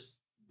just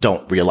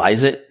don't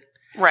realize it.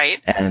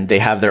 Right. And they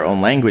have their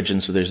own language,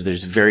 and so there's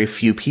very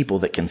few people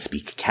that can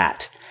speak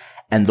cat.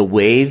 And the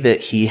way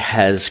that he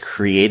has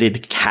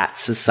created cat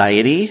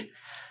society,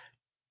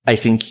 I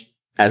think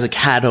as a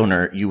cat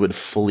owner, you would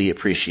fully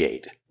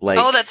appreciate. Like,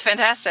 oh, that's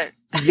fantastic.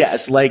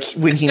 Yes, like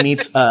when he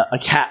meets a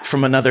cat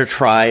from another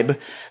tribe,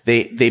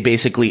 they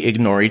basically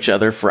ignore each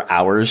other for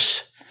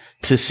hours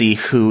to see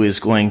who is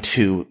going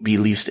to be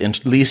least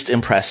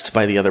impressed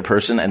by the other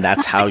person, and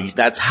that's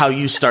how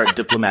you start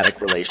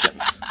diplomatic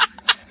relations.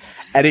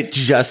 And it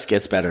just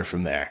gets better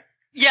from there.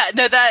 Yeah,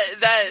 no,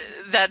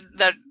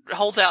 that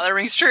holds out. That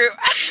rings true.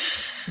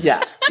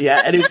 Yeah,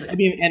 and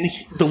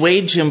the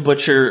way Jim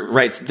Butcher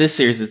writes this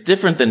series is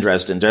different than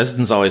Dresden.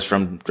 Dresden's always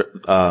from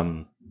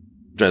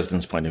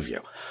Dresden's point of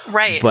view.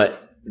 Right.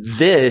 But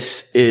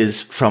this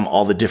is from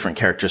all the different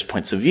characters'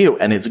 points of view,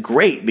 and it's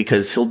great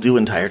because he'll do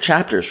entire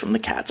chapters from the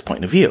cat's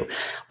point of view.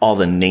 All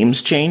the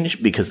names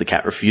change because the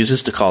cat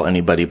refuses to call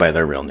anybody by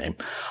their real name.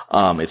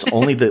 It's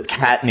only the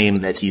cat name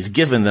that he's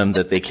given them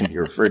that they can be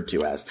referred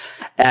to as.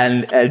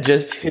 And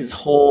just his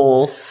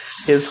whole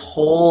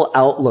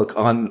outlook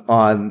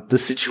on the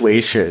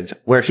situation,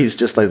 where he's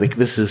just like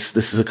this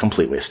is a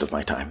complete waste of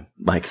my time.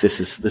 Like this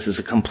is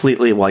a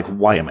completely, like,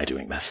 why am I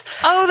doing this?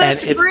 Oh,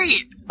 that's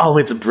great. Oh,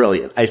 it's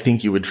brilliant. I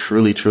think you would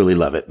truly, truly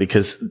love it,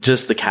 because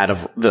just the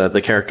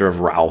character of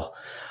Rao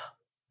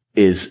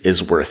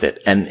is worth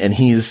it. And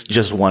he's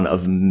just one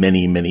of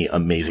many, many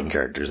amazing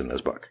characters in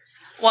this book.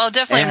 Well,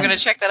 definitely I'm going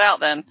to check that out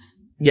then.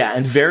 Yeah,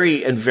 and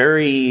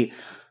very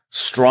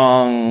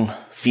strong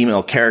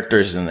female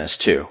characters in this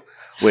too,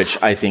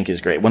 which I think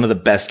is great. One of the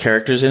best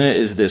characters in it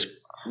is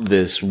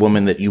this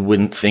woman that you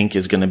wouldn't think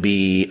is going to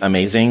be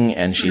amazing,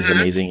 and she's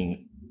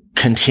amazing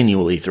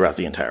continually throughout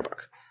the entire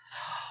book.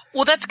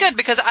 Well, that's good,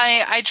 because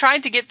I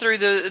tried to get through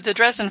the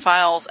Dresden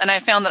Files, and I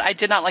found that I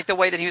did not like the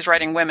way that he was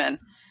writing women,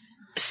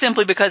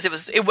 simply because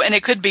and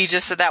it could be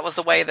just that was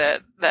the way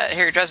that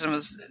Harry Dresden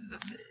was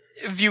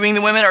viewing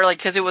the women, or like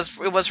because it was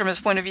from his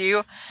point of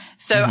view.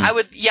 So I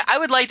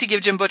would like to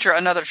give Jim Butcher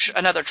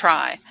another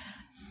try.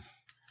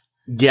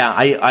 Yeah,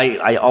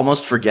 I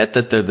almost forget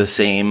that they're by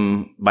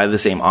the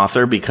same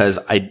author, because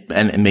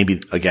and maybe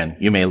again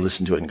you may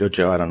listen to it and go,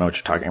 Joe, I don't know what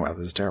you're talking about.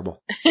 This is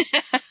terrible.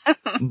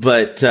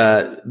 But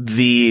I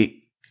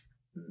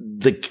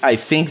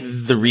think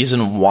the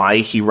reason why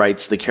he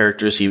writes the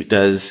characters he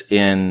does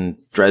in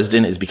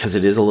Dresden is because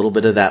it is a little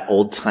bit of that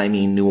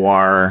old-timey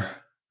noir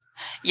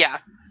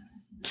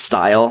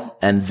style,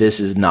 and this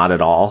is not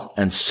at all.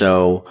 And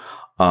so,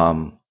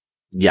 my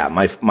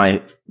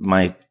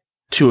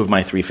two of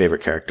my three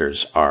favorite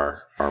characters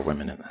are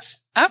women in this.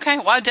 Okay,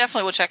 well, I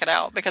definitely will check it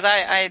out, because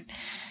I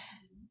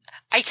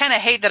kind of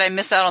hate that I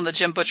miss out on the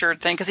Jim Butcher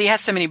thing, because he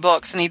has so many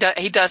books, and he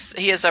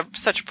is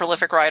such a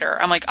prolific writer.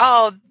 I'm like,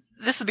 oh,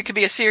 this could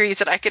be a series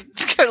that I could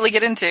totally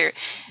get into.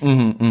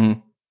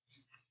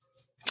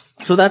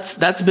 So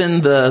that's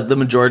been the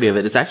majority of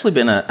it. It's actually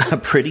been a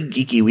pretty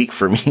geeky week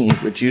for me,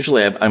 which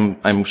usually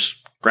I'm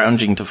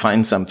scrounging to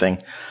find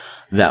something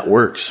that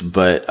works,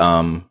 but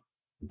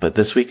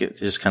this week it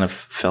just kind of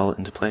fell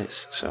into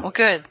place. So well,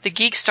 good. The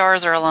geek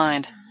stars are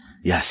aligned.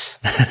 Yes.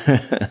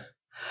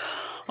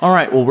 All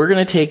right. Well, we're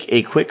going to take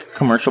a quick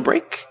commercial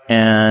break,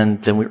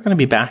 and then we're going to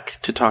be back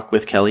to talk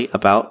with Kelley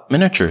about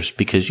miniatures,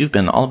 because you've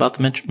been all about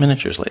the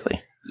miniatures lately.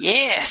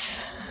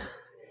 Yes.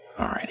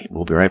 All righty.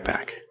 We'll be right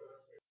back.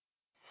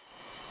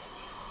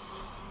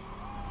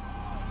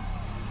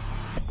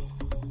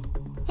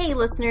 Hey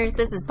listeners,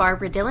 this is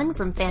Barbara Dillon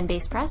from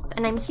Fanbase Press,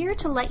 and I'm here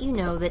to let you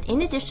know that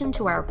in addition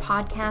to our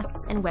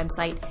podcasts and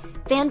website,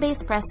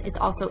 Fanbase Press is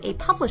also a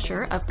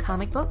publisher of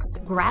comic books,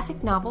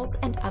 graphic novels,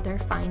 and other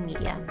fine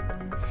media.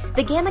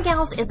 The Gamma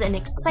Gals is an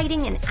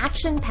exciting and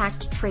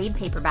action-packed trade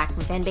paperback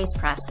from Fanbase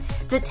Press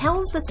that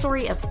tells the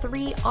story of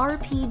three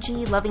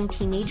RPG-loving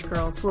teenage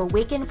girls who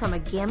awaken from a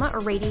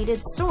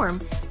gamma-irradiated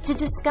storm to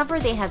discover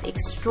they have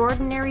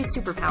extraordinary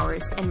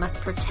superpowers and must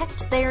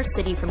protect their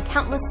city from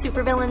countless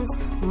supervillains,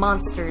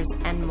 monsters,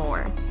 and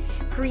more.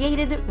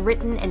 Created,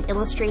 written, and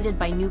illustrated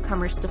by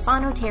newcomer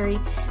Stefano Terry,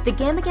 The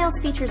Gamma Gals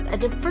features a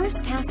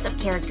diverse cast of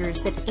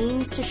characters that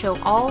aims to show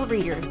all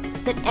readers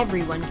that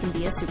everyone can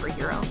be a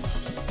superhero.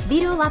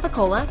 Vito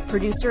Lapicola,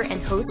 producer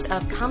and host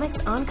of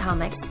Comics on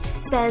Comics,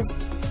 says,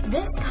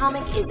 "This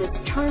comic is as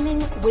charming,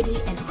 witty,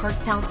 and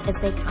heartfelt as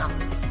they come.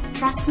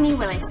 Trust me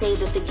when I say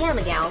that The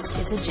Gamma Gals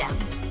is a gem."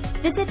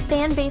 Visit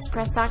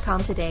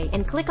fanbasepress.com today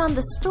and click on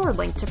the store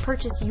link to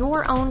purchase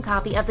your own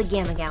copy of The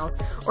Gamma Gals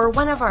or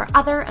one of our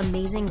other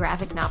amazing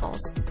graphic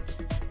novels.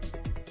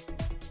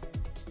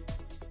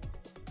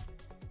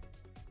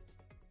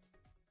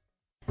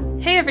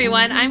 Hey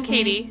everyone, I'm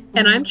Katie.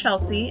 And I'm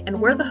Chelsea,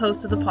 and we're the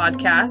hosts of the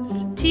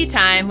podcast Tea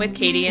Time with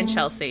Katie and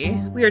Chelsea.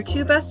 We are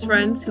two best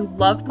friends who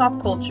love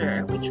pop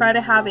culture. We try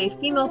to have a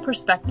female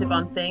perspective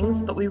on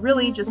things, but we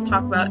really just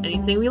talk about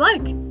anything we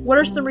like. What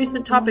are some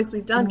recent topics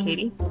we've done,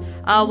 Katie?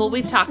 Well,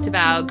 we've talked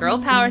about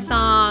girl power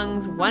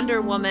songs,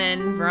 Wonder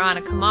Woman,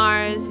 Veronica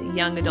Mars,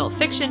 young adult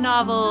fiction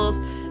novels,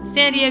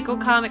 San Diego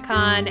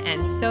Comic-Con,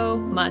 and so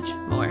much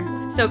more.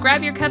 So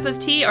grab your cup of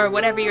tea or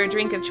whatever your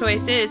drink of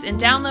choice is and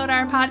download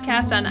our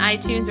podcast on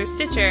iTunes or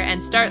Stitcher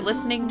and start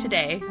listening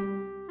today.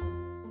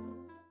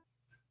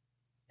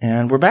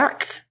 And we're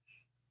back.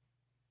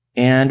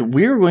 And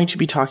we're going to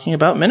be talking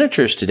about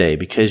miniatures today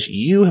because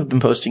you have been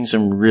posting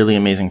some really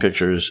amazing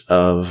pictures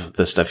of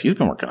the stuff you've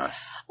been working on.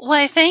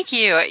 Why, thank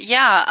you.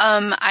 Yeah,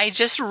 I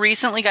just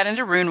recently got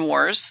into Rune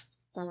Wars,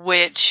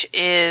 which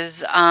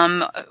is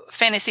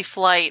Fantasy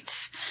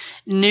Flight's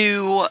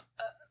new,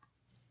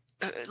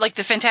 like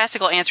the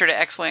fantastical answer to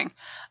X-Wing.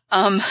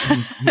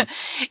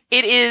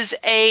 It is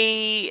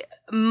a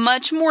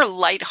much more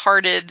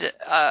lighthearted,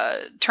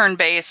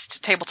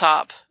 turn-based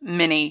tabletop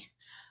mini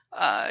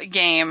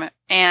game,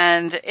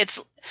 and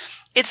it's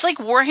like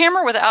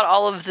Warhammer without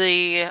all of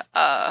the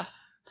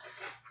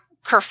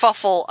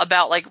kerfuffle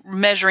about like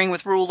measuring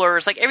with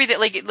rulers, like everything.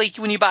 Like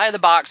when you buy the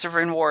box of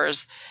Rune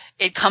Wars,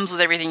 it comes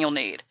with everything you'll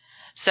need.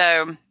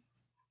 So,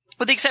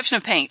 with the exception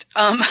of paint,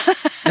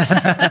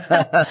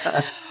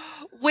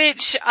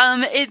 which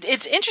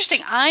it's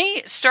interesting.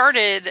 I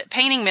started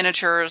painting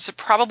miniatures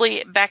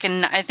probably back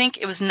in, I think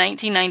it was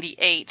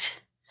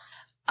 1998.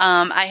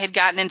 I had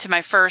gotten into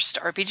my first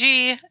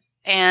RPG,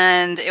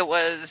 and it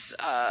was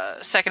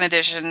second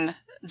edition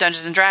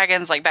Dungeons and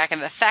Dragons, like back in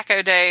the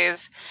THAC0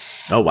 days.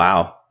 Oh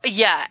wow!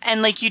 Yeah,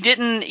 and like you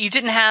didn't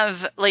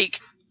have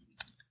like,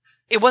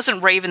 it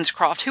wasn't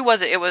Ravenscroft. Who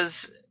was it? It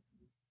was,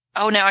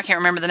 oh, now I can't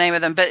remember the name of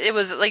them, but it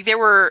was like there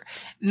were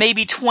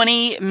maybe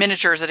 20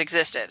 miniatures that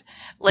existed,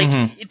 like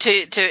and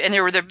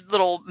there were the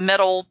little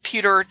metal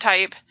pewter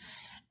type.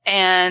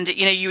 And,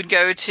 you know, you would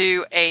go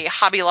to a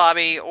Hobby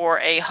Lobby or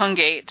a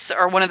Hungates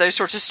or one of those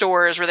sorts of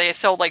stores where they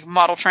sold like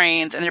model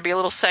trains, and there'd be a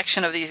little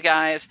section of these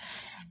guys,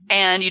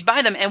 and you'd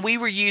buy them. And we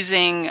were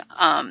using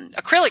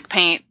acrylic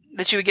paint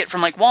that you would get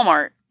from like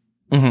Walmart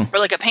or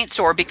like a paint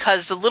store,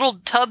 because the little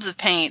tubs of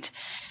paint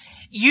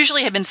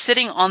usually had been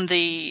sitting on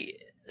the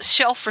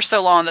shelf for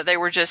so long that they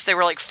were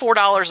like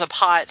 $4 a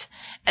pot,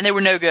 and they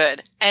were no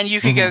good. And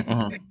you could go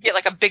get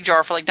like a big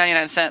jar for like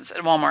 99 cents at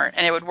Walmart,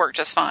 and it would work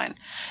just fine.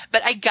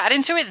 But I got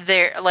into it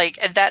there,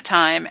 like at that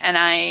time, and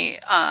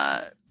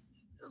I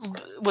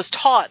was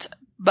taught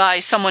by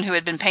someone who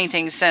had been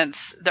painting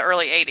since the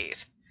early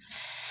 80s.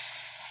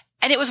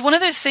 And it was one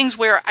of those things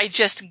where I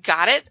just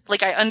got it.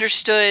 Like I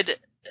understood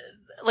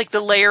like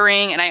the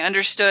layering, and I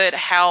understood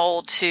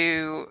how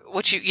to,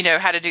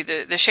 how to do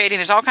the shading.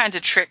 There's all kinds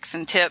of tricks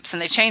and tips,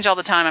 and they change all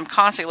the time. I'm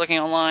constantly looking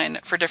online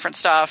for different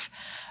stuff,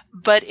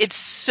 but it's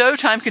so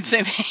time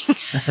consuming.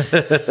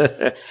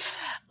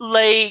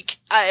 Like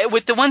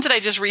with the ones that I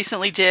just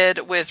recently did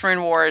with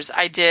Rune Wars,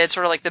 I did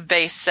sort of like the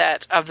base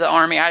set of the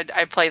army.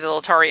 I play the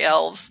Latari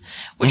elves,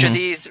 which are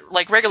these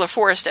like regular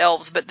forest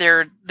elves, but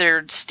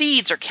their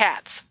steeds are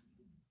cats,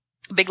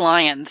 big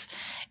lions.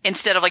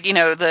 Instead of like,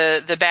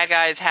 the bad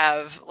guys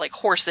have like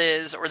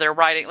horses, or they're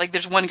riding, like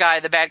there's one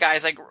guy, the bad guy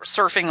is like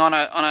surfing on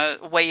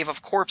a wave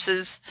of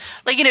corpses.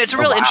 Like, it's a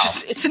real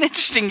it's an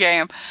interesting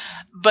game,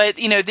 but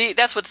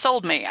that's what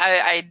sold me.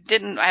 I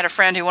had a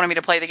friend who wanted me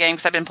to play the game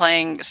because I've been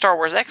playing Star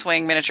Wars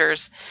X-Wing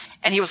miniatures,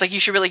 and he was like, you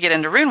should really get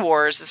into Rune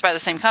Wars. It's by the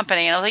same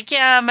company. And I was like,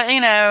 yeah, but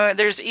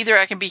there's either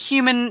I can be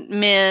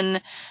human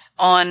men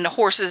on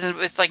horses and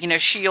with like,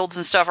 shields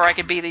and stuff, or I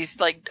could be these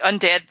like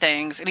undead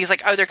things. And he's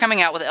like, oh, they're coming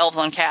out with elves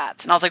on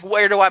cats. And I was like,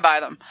 where do I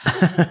buy them?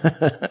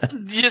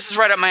 This is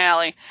right up my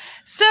alley.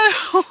 So,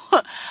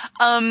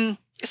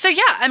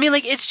 yeah, I mean,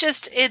 like,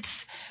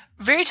 it's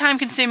very time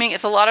consuming.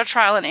 It's a lot of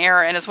trial and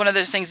error. And it's one of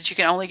those things that you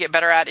can only get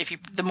better at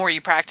the more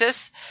you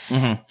practice.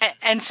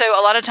 And so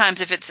a lot of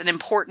times if it's an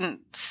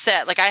important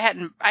set, like I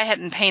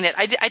hadn't painted,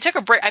 I took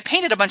a break. I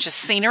painted a bunch of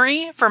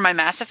scenery for my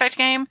Mass Effect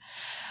game.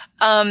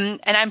 And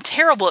I'm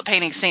terrible at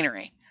painting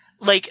scenery,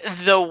 like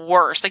the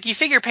worst. Like you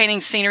figure painting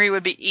scenery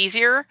would be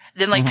easier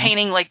than like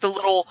painting like the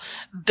little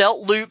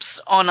belt loops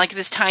on like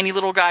this tiny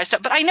little guy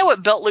stuff. But I know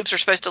what belt loops are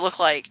supposed to look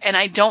like, and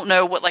I don't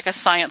know what like a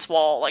science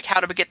wall, like how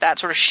to get that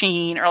sort of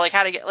sheen, or like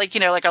how to get like,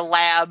 like a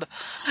lab.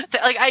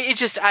 Like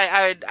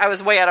I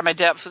was way out of my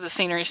depth with the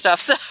scenery stuff.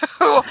 So,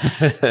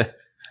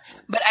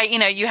 but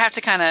you have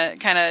to kind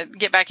of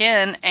get back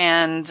in,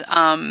 and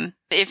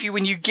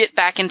when you get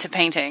back into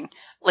painting.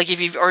 Like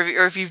if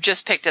you've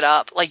just picked it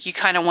up, like you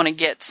kind of want to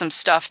get some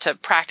stuff to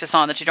practice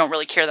on that you don't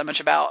really care that much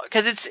about,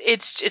 because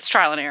it's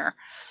trial and error.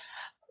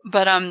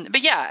 But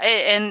yeah,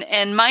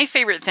 and my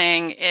favorite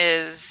thing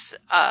is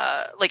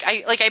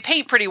I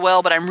paint pretty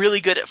well, but I'm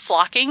really good at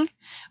flocking,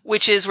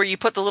 which is where you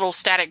put the little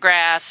static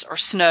grass or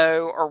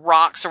snow or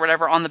rocks or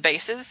whatever on the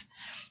bases.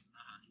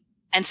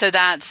 And so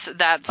that's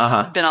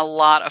been a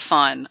lot of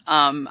fun.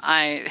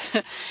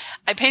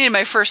 I painted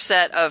my first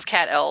set of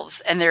cat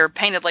elves, and they're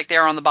painted like they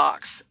are on the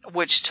box,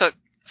 which took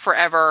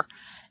forever.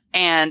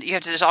 And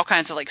there's all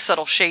kinds of like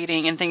subtle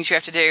shading and things you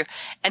have to do.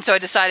 And so I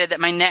decided that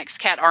my next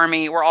cat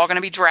army, we're all going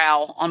to be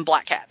drow on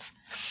black cats.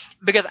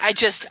 Because I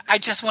just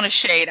want to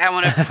shade. I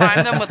want to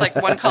prime them with like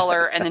one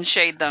color and then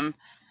shade them.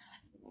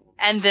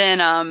 And then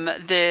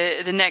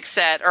the next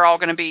set are all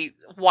going to be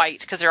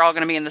white because they're all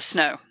going to be in the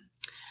snow.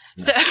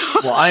 So,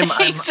 well, I'm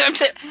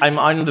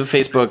on the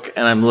Facebook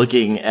and I'm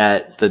looking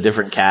at the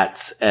different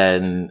cats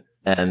and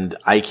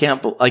I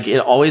can't it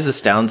always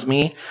astounds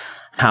me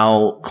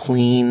how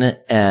clean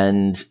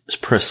and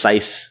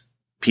precise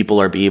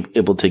people are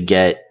able to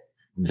get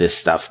this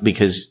stuff,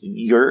 because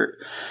your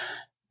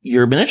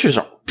miniatures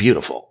are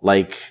beautiful.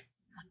 Like,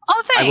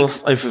 oh,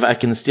 thanks. If I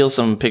can steal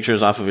some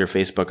pictures off of your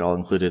Facebook, I'll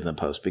include it in the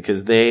post,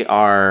 because they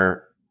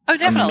are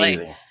definitely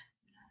amazing.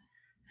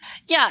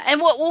 Yeah, and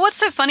what's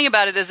so funny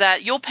about it is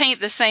that you'll paint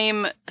the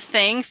same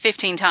thing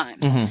 15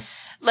 times. Mm-hmm.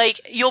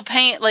 Like, you'll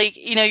paint, like,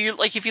 you're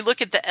like, if you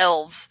look at the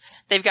elves,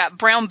 they've got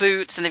brown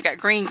boots and they've got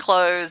green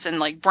clothes and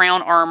like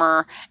brown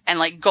armor and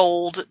like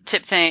gold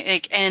tip thing.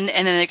 Like, and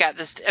then they've got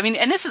this, and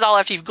this is all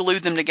after you've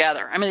glued them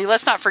together.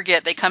 Let's not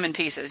forget they come in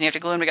pieces and you have to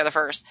glue them together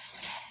first.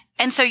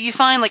 And so you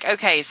find like,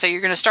 okay, so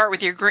you're going to start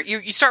with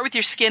you start with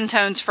your skin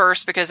tones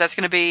first, because that's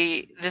going to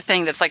be the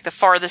thing that's like the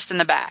farthest in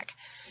the back.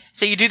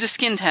 So you do the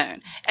skin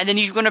tone, and then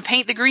you're going to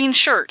paint the green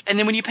shirt. And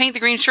then when you paint the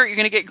green shirt, you're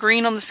going to get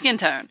green on the skin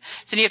tone.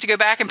 So you have to go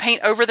back and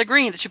paint over the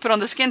green that you put on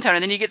the skin tone,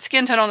 and then you get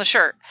skin tone on the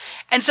shirt.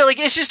 And so, like,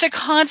 it's just a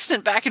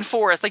constant back and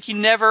forth. Like, you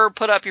never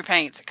put up your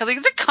paints, because like,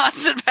 it's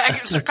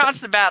a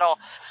constant battle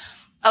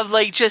of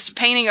like just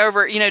painting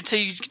over, till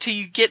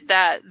you get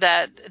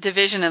that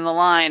division in the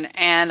line.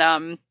 And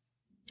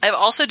I've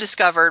also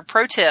discovered,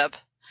 pro tip,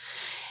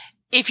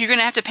 if you're going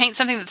to have to paint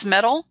something that's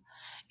metal,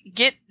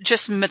 get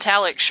just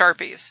metallic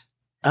Sharpies.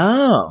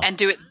 Oh. And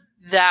do it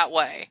that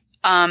way.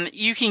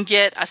 You can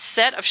get a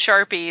set of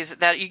Sharpies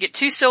that you get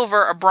 2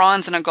 silver, a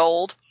bronze, and a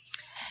gold,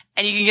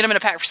 and you can get them in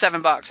a pack for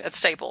 $7 at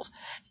Staples.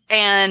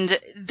 And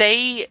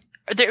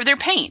they're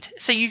paint.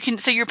 So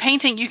you're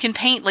painting, you can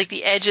paint like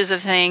the edges of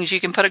things. You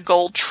can put a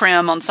gold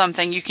trim on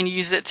something. You can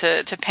use it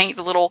to paint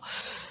the little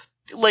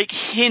like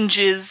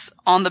hinges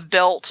on the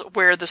belt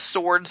where the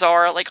swords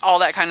are, like all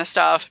that kind of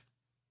stuff.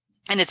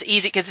 And it's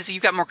easy because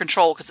you've got more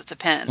control because it's a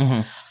pen.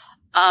 Mm-hmm.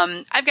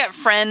 I've got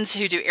friends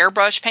who do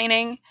airbrush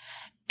painting,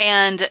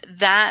 and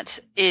that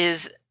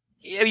is,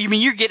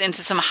 you're getting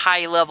into some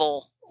high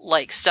level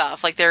like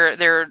stuff. Like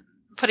they're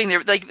putting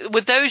their, like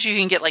with those you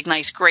can get like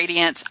nice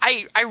gradients.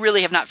 I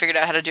really have not figured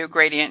out how to do a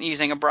gradient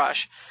using a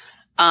brush.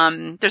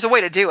 There's a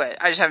way to do it.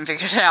 I just haven't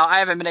figured it out. I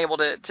haven't been able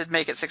to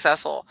make it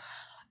successful.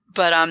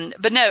 But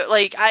no,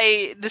 like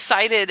I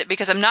decided,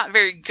 because I'm not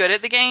very good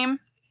at the game,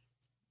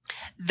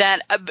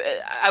 that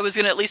I was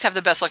going to at least have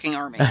the best looking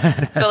army.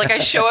 So like I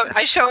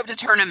show up to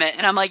tournament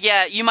and I'm like,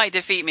 yeah, you might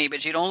defeat me,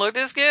 but you don't look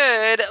this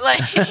good.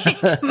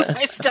 Like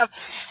my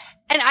stuff.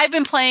 And I've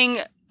been playing,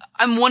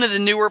 I'm one of the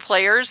newer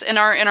players in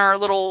our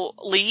little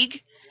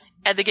league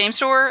at the game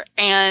store.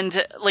 And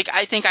like,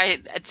 I think I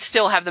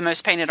still have the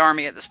most painted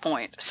army at this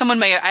point.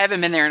 I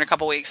haven't been there in a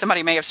couple weeks.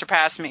 Somebody may have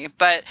surpassed me,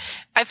 but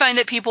I find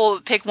that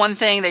people pick one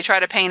thing, they try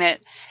to paint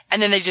it, and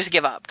then they just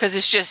give up. 'Cause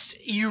it's just,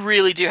 you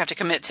really do have to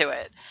commit to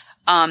it.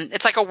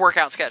 It's like a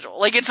workout schedule.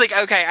 Like, it's like,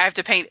 okay, I have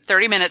to paint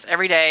 30 minutes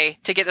every day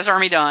to get this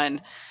army done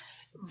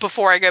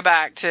before I go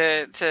back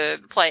to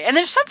play. And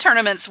there's some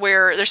tournaments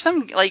where there's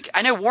some, like,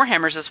 I know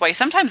Warhammer's this way.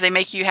 Sometimes they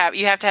make you have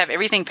to have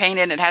everything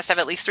painted, and it has to have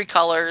at least 3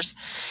 colors.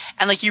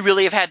 And like, you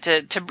really have had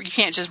to you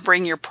can't just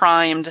bring your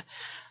primed,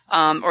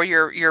 or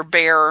your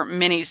bare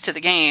minis to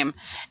the game.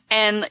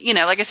 And,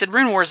 like I said,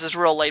 Rune Wars is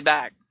real laid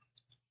back.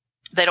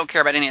 They don't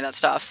care about any of that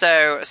stuff.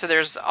 So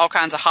there's all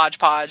kinds of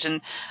hodgepodge.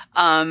 And,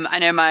 I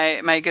know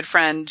my good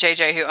friend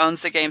JJ, who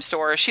owns the game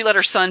store, she let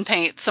her son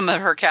paint some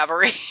of her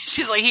cavalry.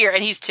 She's like, here,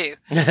 and he's 2.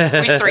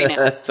 He's 3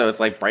 now. So it's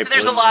like bright blue,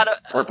 there's a lot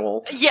of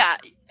purple. Yeah,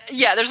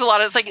 there's a lot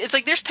of, it's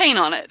like there's paint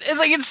on it. It's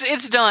like,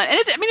 it's done. And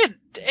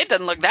it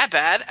doesn't look that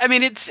bad.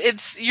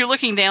 You're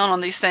looking down on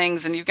these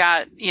things, and you've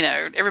got,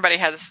 everybody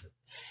has,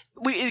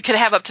 we could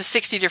have up to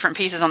 60 different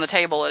pieces on the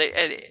table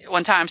at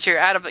one time. So you're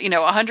out of,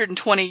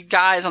 120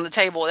 guys on the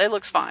table. It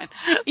looks fine,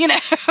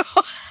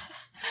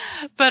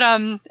 But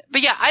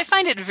yeah, I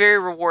find it very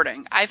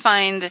rewarding. I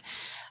find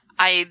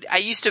I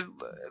used to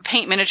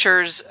paint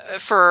miniatures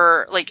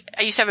I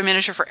used to have a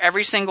miniature for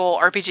every single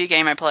RPG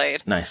game I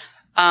played. Nice.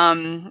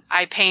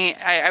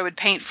 I would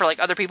paint for like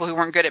other people who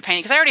weren't good at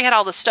painting, because I already had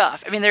all the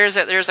stuff.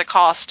 There's a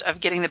cost of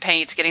getting the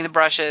paints, getting the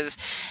brushes,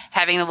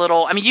 having the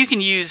little, you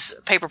can use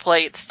paper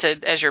plates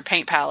as your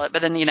paint palette,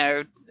 but then,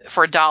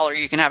 for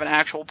 $1 you can have an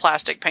actual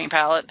plastic paint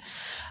palette,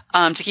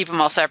 to keep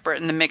them all separate,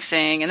 and the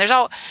mixing. And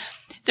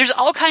there's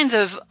all kinds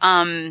of,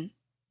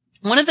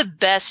 one of the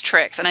best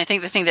tricks, and I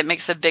think the thing that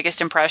makes the biggest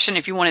impression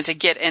if you wanted to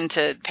get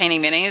into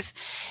painting minis,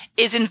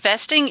 is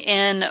investing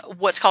in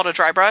what's called a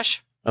dry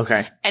brush.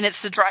 Okay. And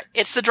it's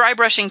the dry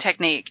brushing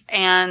technique,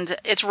 and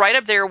it's right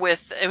up there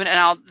with, and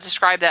I'll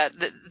describe that,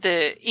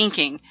 the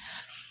inking.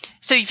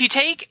 So if you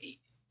take,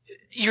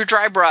 your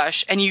dry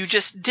brush and you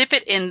just dip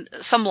it in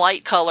some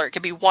light color. It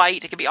could be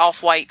white, it could be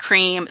off-white,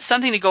 cream,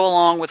 something to go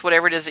along with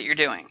whatever it is that you're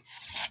doing.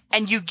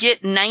 And you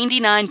get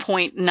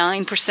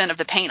 99.9% of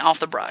the paint off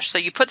the brush. So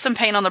you put some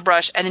paint on the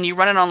brush and then you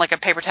run it on like a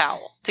paper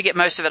towel to get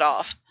most of it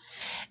off.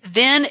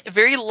 Then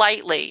very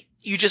lightly,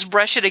 you just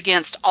brush it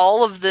against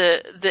all of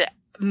the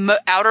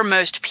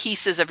outermost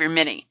pieces of your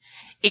mini.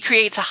 It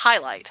creates a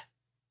highlight.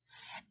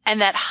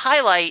 And that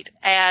highlight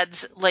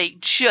adds like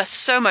just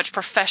so much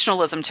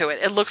professionalism to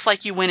it. It looks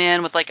like you went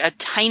in with like a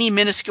tiny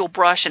minuscule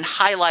brush and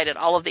highlighted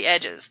all of the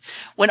edges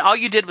when all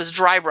you did was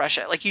dry brush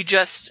it. Like you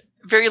just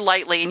very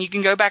lightly, and you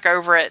can go back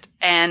over it.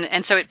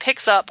 And so it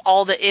picks up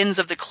all the ends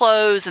of the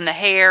clothes and the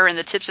hair and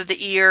the tips of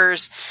the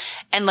ears.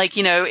 And like,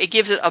 it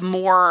gives it a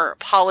more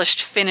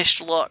polished,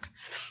 finished look.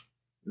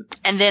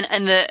 And then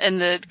in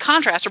the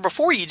contrast, or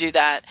before you do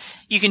that,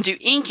 you can do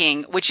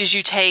inking, which is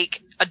you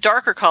take a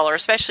darker color,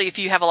 especially if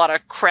you have a lot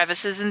of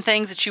crevices and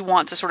things that you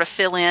want to sort of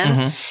fill in.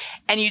 Mm-hmm.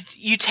 And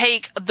you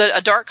take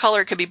a dark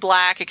color. It could be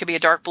black. It could be a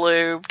dark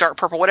blue, dark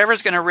purple, whatever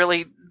is going to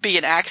really be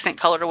an accent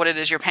color to what it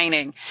is you're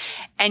painting.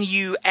 And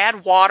you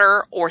add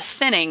water or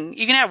thinning.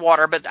 You can add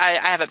water, but I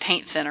have a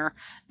paint thinner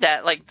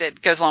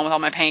that goes along with all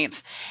my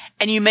paints.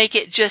 And you make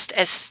it just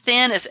as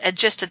thin as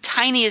just a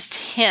tiniest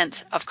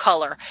hint of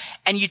color.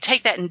 And you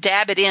take that and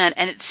dab it in,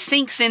 and it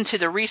sinks into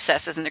the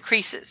recesses and the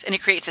creases, and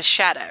it creates a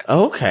shadow.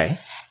 Okay.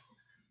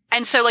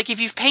 And so, like,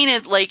 if you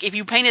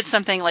painted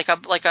something like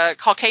a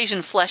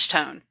Caucasian flesh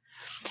tone,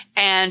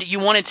 and you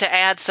wanted to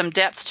add some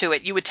depth to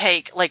it, you would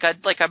take like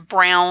a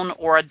brown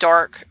or a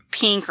dark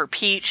pink or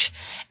peach,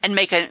 and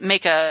make basically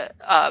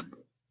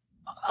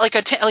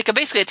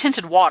a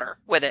tinted water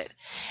with it,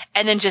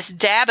 and then just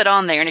dab it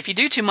on there. And if you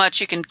do too much,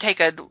 you can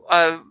take a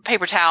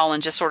paper towel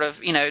and just sort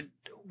of,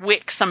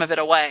 wick some of it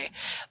away.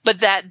 But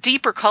that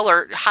deeper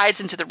color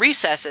hides into the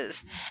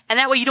recesses, and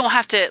that way you don't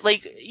have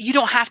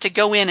to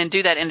go in and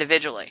do that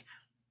individually.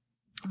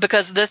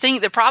 Because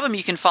the problem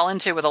you can fall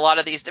into with a lot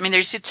of these,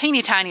 there's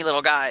teeny tiny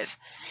little guys.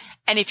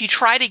 And if you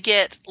try to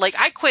get,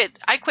 I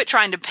quit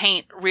trying to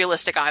paint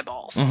realistic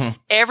eyeballs. Mm-hmm.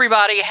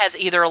 Everybody has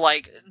either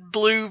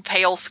blue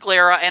pale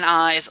sclera and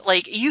eyes.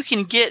 You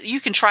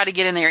can try to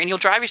get in there and you'll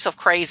drive yourself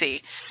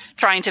crazy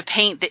trying to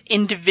paint the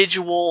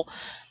individual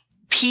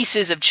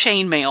pieces of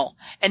chainmail,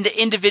 and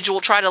the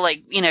individual try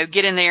to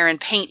get in there and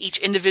paint each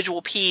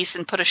individual piece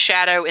and put a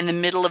shadow in the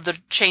middle of the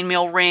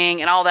chainmail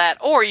ring and all that.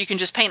 Or you can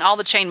just paint all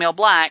the chainmail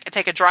black and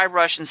take a dry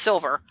brush and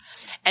silver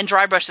and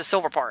dry brush the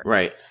silver part.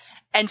 Right.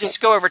 And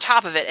just go over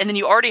top of it. And then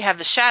you already have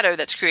the shadow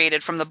that's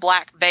created from the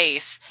black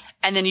base.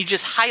 And then you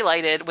just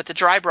highlighted with the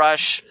dry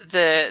brush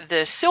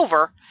the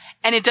silver,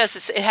 and it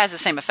has the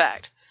same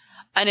effect.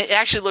 And it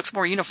actually looks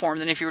more uniform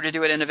than if you were to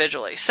do it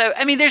individually. So,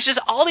 there's just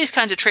all these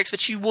kinds of tricks,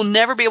 but you will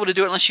never be able to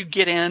do it unless you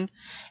get in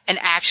and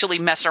actually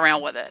mess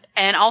around with it.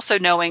 And also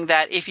knowing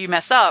that if you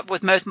mess up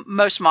with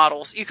most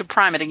models, you could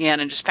prime it again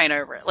and just paint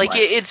over it.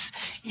 Right.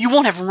 You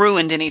won't have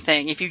ruined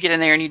anything if you get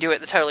in there and you do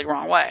it the totally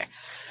wrong way.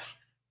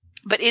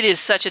 But it is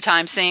such a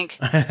time sink.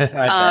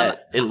 I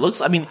bet. It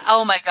looks,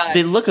 oh my God.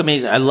 They look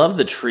amazing. I love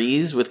the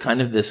trees with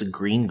kind of this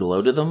green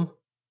glow to them.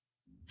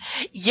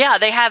 Yeah,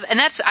 they have, and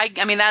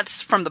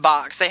that's from the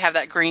box. They have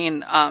that green,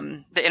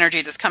 the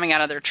energy that's coming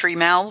out of their tree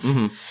mouths.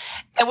 Mm-hmm.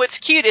 And what's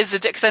cute is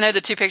because I know the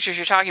two pictures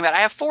you're talking about. I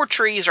have 4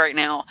 trees right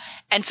now,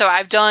 and so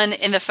I've done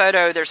in the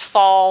photo. There's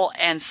fall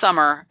and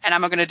summer, and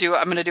I'm gonna do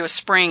a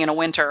spring and a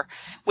winter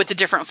with the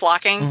different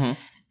flocking. Mm-hmm.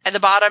 At the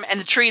bottom, and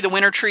the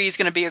winter tree is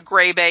going to be a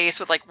gray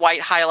base with white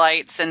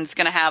highlights, and it's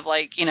going to have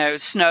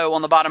snow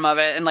on the bottom of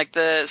it. And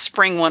the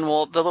spring one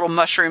the little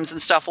mushrooms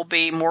and stuff will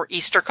be more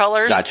Easter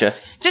colors. Gotcha.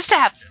 Just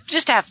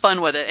to have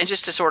fun with it, and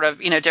just to sort of,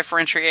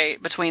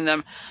 differentiate between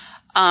them.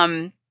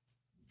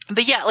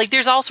 But yeah,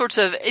 there's all sorts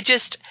of,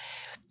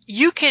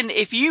 you can,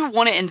 if you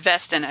want to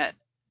invest in it,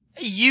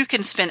 you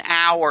can spend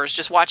hours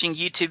just watching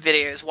YouTube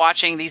videos,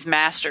 watching these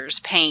masters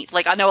paint.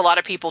 I know a lot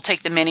of people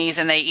take the minis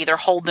and they either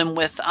hold them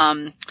with,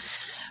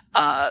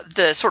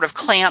 the sort of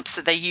clamps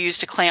that they use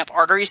to clamp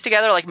arteries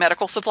together, like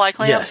medical supply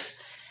clamps. Yes.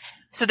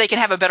 So they can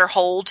have a better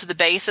hold to the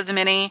base of the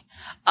mini.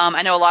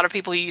 I know a lot of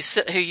people who use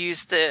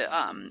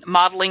the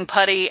modeling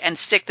putty and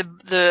stick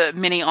the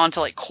mini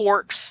onto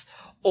corks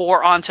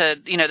or onto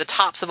the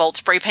tops of old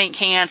spray paint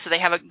cans, so they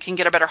can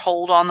get a better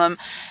hold on them.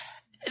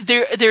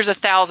 There's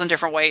 1,000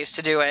 different ways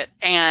to do it,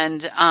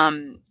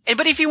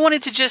 but if you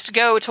wanted to just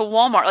go to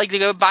Walmart, to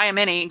go buy a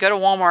mini, go to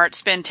Walmart,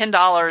 spend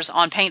 $10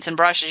 on paints and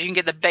brushes, you can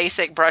get the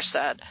basic brush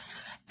set,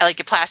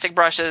 the plastic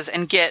brushes,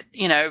 and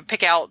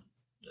pick out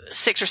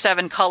 6 or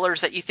 7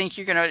 colors that you think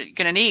you're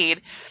gonna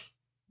need,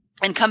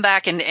 and come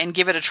back and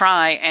give it a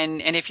try.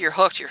 And if you're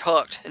hooked, you're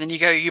hooked. And then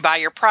you buy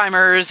your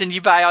primers, and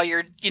you buy all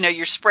your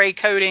your spray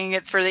coating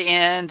for the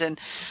end. And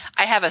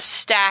I have a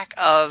stack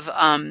of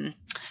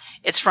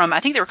it's from, I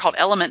think they were called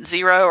Element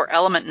 0 or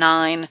Element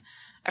 9.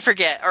 I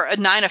forget, or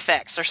 9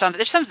 Effects or something.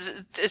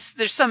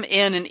 There's some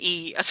N and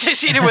E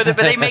associated with it,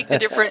 but they make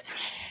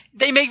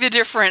the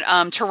different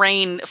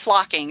terrain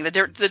flocking, the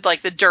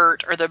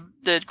dirt or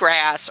the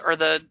grass or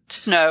the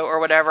snow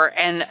or whatever,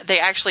 and they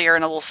actually are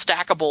in a little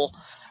stackable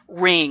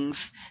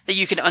rings that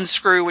you can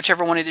unscrew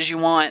whichever one it is you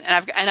want.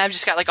 And I've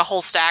just got like a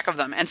whole stack of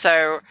them. And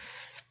so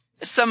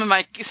some of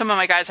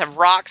my guys have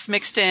rocks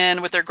mixed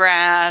in with their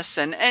grass,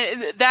 and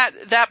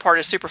that part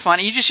is super fun.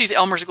 And you just use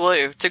Elmer's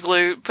glue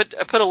to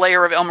put a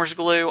layer of Elmer's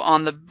glue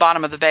on the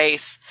bottom of the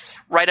base,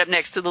 right up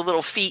next to the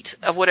little feet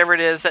of whatever it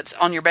is that's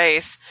on your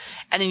base,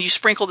 and then you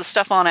sprinkle the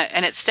stuff on it,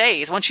 and it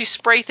stays. Once you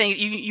spray things,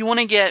 you want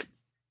to get.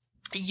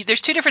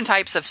 There's two different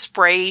types of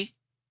spray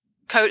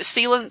coat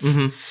sealants.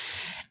 Mm-hmm.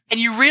 And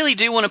you really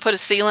do want to put a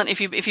sealant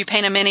if you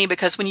paint a mini,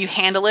 because when you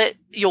handle it,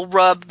 you'll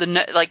rub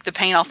the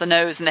paint off the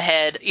nose and the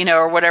head,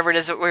 or whatever it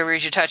is, wherever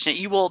you're touching it.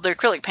 The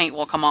acrylic paint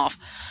will come off.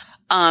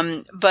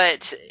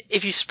 But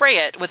if you spray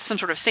it with some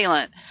sort of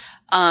sealant,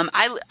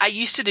 I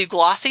used to do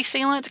glossy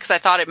sealant because I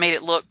thought it made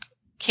it look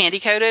candy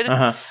coated.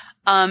 Uh-huh.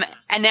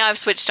 And now I've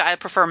switched to, I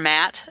prefer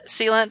matte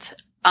sealant.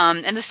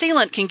 And the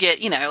sealant can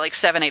get, like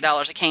 $7,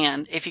 $8 a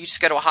can if you just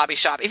go to a hobby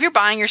shop. If you're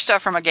buying your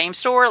stuff from a game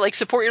store, like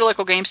support your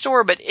local game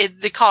store, but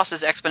the cost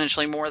is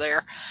exponentially more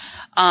there.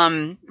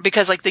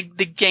 Because like the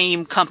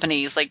game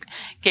companies, like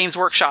Games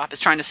Workshop is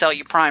trying to sell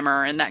you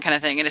primer and that kind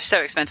of thing, and it's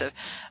so expensive.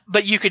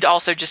 But you could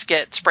also just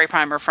get spray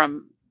primer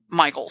from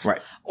Michael's,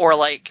 right, or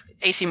like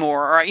AC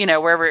Moore,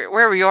 or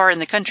wherever you are in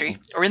the country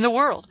or in the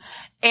world.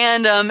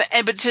 But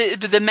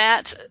the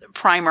matte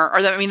primer,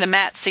 the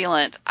matte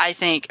sealant, I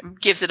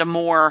think gives it a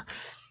more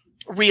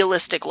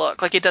realistic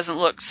look. Like it doesn't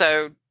look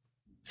so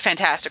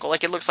fantastical.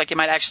 Like it looks like it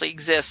might actually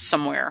exist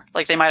somewhere.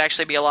 Like they might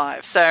actually be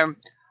alive. So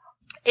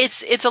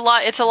it's a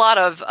lot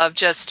of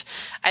just,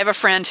 I have a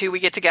friend who we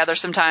get together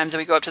sometimes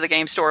and we go up to the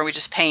game store and we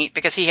just paint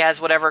because he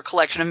has whatever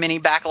collection of mini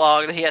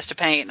backlog that he has to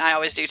paint, and I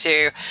always do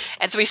too.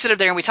 And so we sit up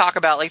there and we talk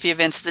about like the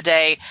events of the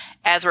day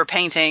as we're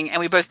painting, and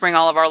we both bring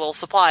all of our little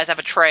supplies. I have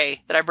a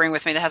tray that I bring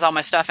with me that has all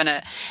my stuff in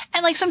it.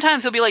 And like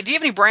sometimes he'll be like, do you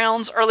have any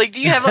browns? Or like, do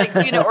you have like,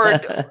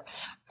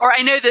 or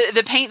I know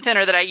the paint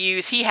thinner that I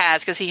use, he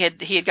has, because he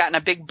had gotten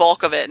a big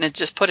bulk of it and had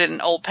just put it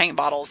in old paint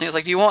bottles. And he was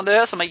like, do you want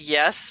this? I'm like,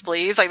 yes,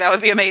 please. Like that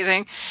would be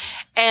amazing.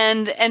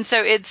 And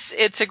so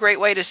it's a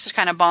great way to just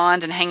kind of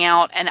bond and hang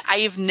out. And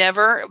I've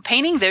never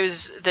painting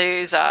those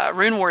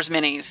Rune Wars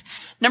minis.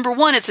 Number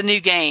one, it's a new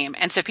game,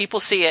 and so people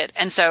see it,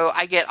 and so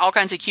I get all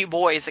kinds of cute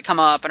boys that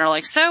come up and are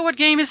like, "So, what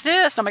game is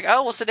this?" And I'm like,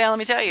 "Oh, well, sit down, let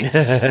me tell you."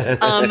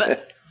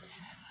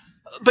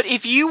 But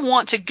if you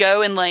want to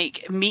go and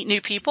like meet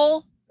new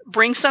people,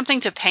 bring something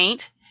to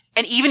paint.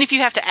 And even if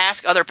you have to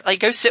ask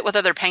go sit with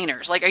other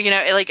painters, like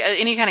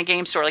any kind of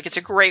game store, like it's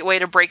a great way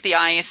to break the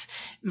ice,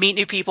 meet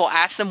new people,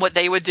 ask them what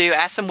they would do,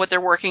 ask them what they're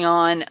working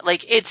on.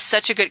 Like it's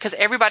such a good, because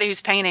everybody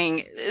who's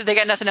painting, they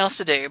got nothing else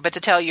to do but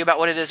to tell you about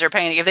what it is they're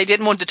painting. If they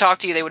didn't want to talk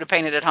to you, they would have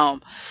painted at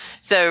home.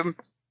 So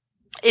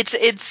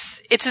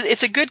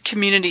it's a good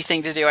community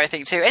thing to do, I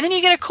think, too. And then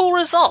you get a cool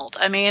result.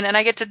 I mean, and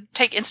I get to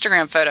take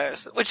Instagram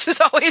photos, which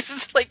is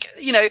always like,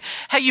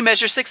 how you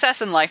measure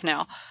success in life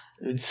now.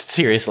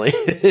 Seriously,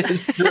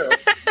 it's true.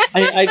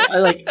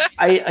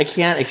 I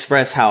can't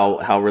express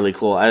how really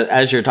cool.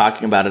 As you're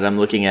talking about it, I'm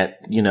looking at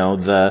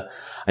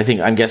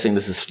I'm guessing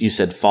this is, you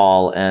said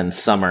fall and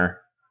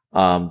summer,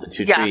 the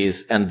two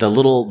trees, and the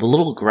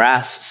little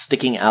grass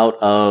sticking out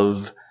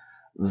of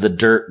the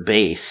dirt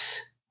base.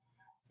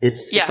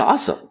 It's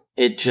awesome.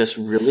 It just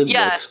really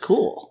looks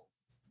cool.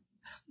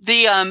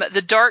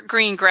 The dark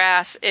green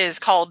grass is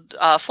called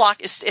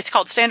it's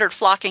called standard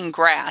flocking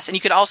grass, and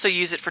you could also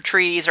use it for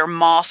trees or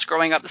moss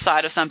growing up the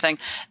side of something.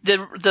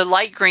 The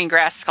light green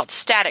grass is called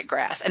static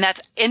grass, and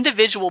that's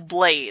individual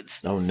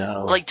blades. Oh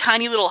no. Like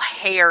tiny little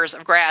hairs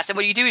of grass. And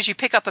what you do is you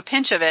pick up a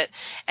pinch of it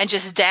and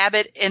just dab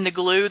it in the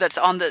glue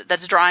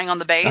that's drying on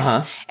the base,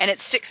 and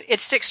it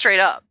sticks straight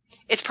up.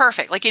 It's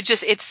perfect. Like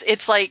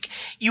it's like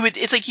you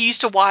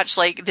used to watch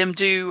like them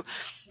do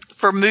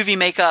for movie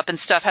makeup and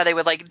stuff, how they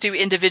would like do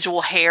individual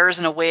hairs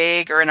in a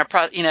wig or in a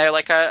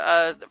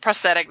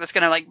prosthetic that's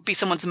going to like be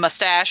someone's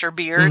mustache or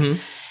beard. Mm-hmm.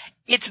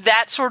 It's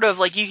that sort of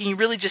like, you can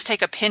really just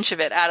take a pinch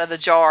of it out of the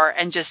jar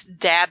and just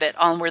dab it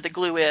on where the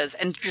glue is,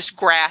 and just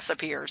grass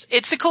appears.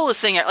 It's the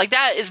coolest thing. Like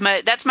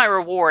that's my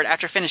reward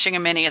after finishing a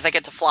mini, is I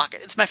get to flock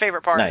it. It's my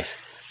favorite part. Nice.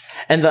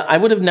 And I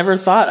would have never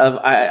thought of,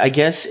 I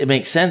guess it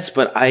makes sense,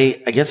 but I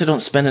guess I don't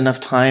spend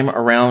enough time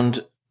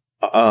around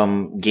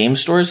game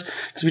stores,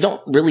 because we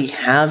don't really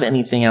have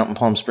anything out in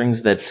Palm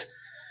Springs that's,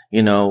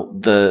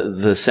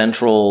 the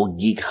central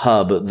geek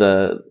hub.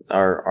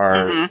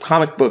 Our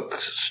comic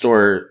book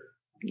store,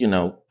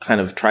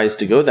 kind of tries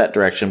to go that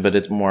direction, but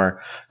it's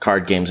more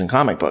card games and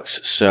comic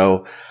books.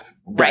 So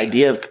the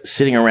idea of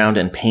sitting around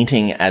and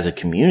painting as a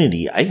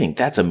community, I think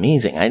that's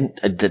amazing.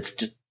 That's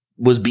just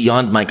was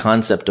beyond my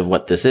concept of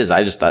what this is.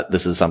 I just thought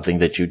this is something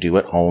that you do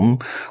at home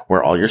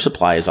where all your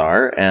supplies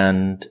are,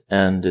 and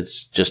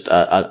it's just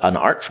an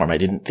art form. I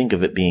didn't think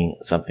of it being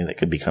something that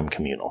could become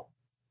communal.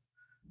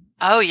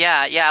 Oh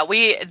yeah.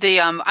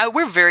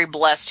 We're very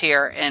blessed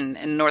here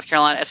in North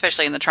Carolina,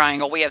 especially in the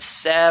Triangle. We have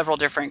several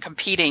different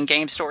competing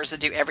game stores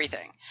that do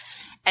everything,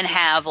 and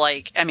have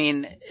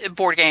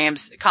board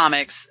games,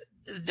 comics,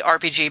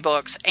 RPG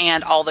books,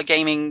 and all the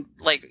gaming,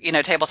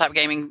 tabletop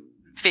gaming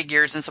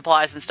figures and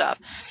supplies and stuff.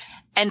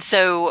 And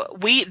so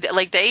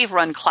they've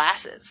run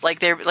classes. Like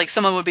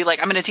someone would be like,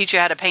 I'm going to teach you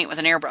how to paint with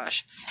an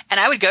airbrush. And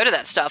I would go to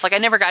that stuff. Like I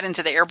never got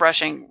into the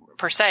airbrushing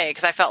per se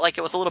because I felt like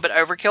it was a little bit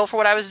overkill for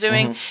what I was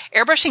doing. Mm-hmm.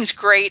 Airbrushing is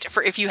great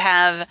for if you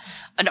have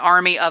an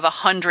army of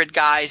 100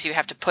 guys you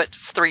have to put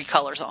 3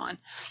 colors on.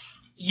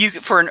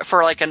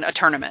 For like a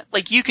tournament.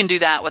 Like you can do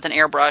that with an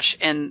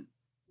airbrush in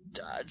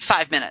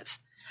 5 minutes.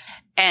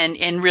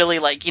 And really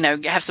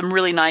have some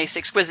really nice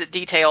exquisite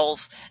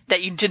details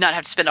that you did not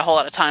have to spend a whole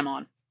lot of time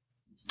on.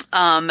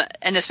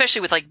 And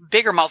especially with like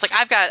bigger models, like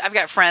I've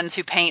got friends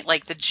who paint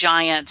like the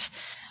giant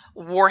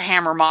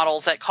Warhammer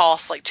models that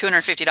cost like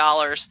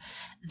 $250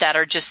 that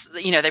are just,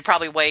 they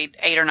probably weigh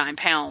 8 or 9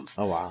 pounds.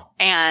 Oh, wow.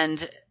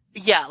 And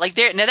yeah, like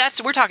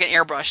we're talking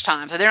airbrush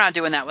time. So they're not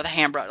doing that with a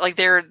hand brush. Like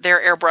they're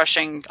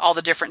airbrushing all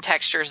the different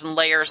textures and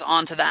layers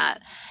onto that.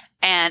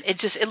 And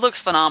it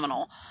looks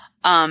phenomenal.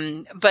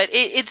 But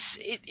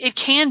it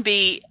can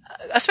be,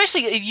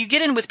 especially if you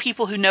get in with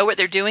people who know what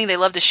they're doing, they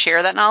love to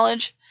share that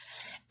knowledge.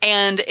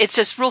 And it's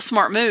just real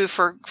smart move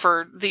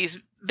for these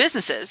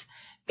businesses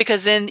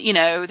because then,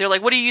 they're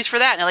like, what do you use for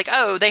that? And they're like,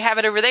 oh, they have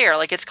it over there.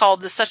 Like it's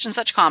called the such and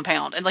such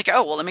compound. And like,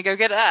 oh, well, let me go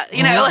get that.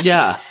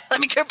 Yeah. Let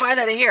me go buy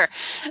that here.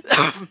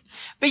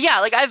 But yeah,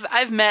 like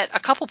I've met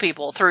a couple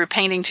people through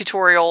painting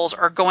tutorials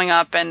or going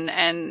up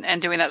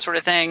and doing that sort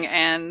of thing.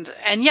 And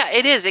yeah,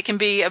 it can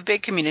be a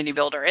big community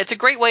builder. It's a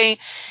great way.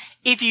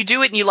 If you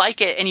do it and you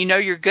like it and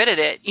you're good at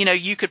it,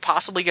 you could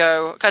possibly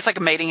go, cause it's like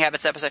a mating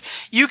habits episode.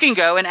 You can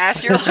go and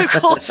ask your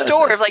local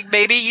store if like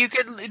maybe you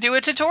could do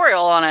a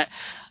tutorial on it.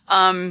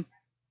 And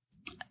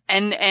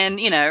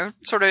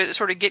sort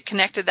of get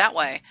connected that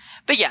way.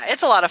 But yeah,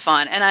 it's a lot of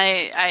fun. And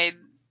I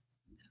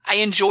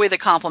enjoy the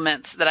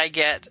compliments that I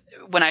get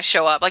when I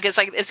show up. Like this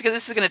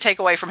is going to take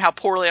away from how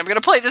poorly I'm going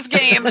to play this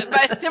game.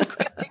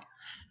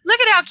 Look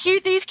at how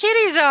cute these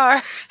kitties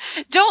are.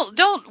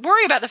 Don't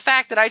worry about the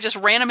fact that I just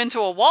ran them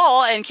into a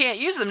wall and can't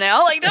use them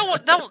now. Like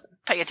don't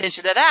pay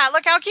attention to that.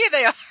 Look how cute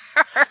they are.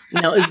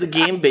 Now, is the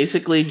game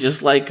basically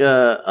just like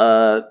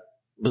a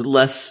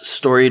less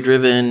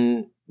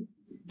story-driven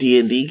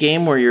D&D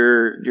game where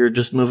you're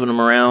just moving them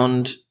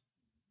around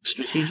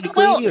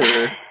strategically?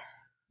 Or?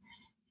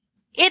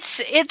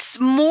 It's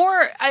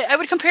more. I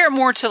would compare it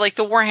more to like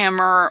the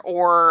Warhammer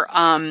or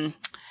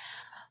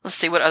let's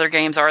see, what other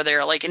games are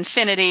there? Like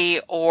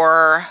Infinity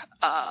or,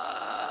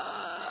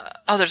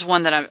 there's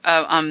one that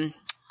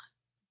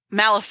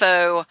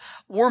Malifaux,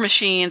 War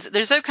Machines.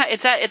 There's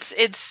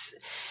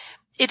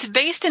it's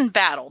based in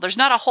battle. There's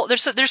not a whole,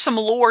 there's some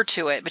lore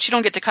to it, but you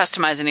don't get to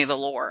customize any of the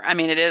lore. I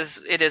mean, it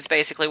is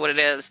basically what it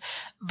is,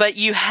 but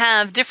you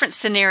have different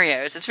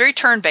scenarios. It's very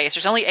turn-based.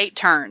 There's only 8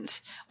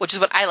 turns, which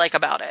is what I like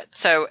about it.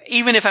 So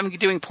even if I'm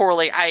doing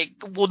poorly, I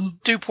will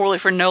do poorly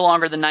for no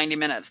longer than 90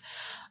 minutes.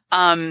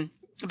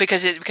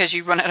 Because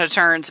you run out of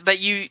turns, but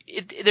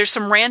there's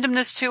some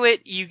randomness to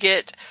it. You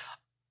get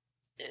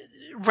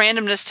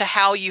randomness to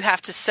how you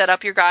have to set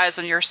up your guys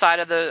on your side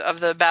of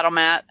the battle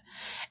mat.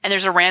 And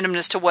there's a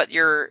randomness to what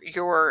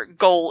your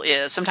goal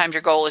is. Sometimes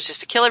your goal is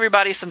just to kill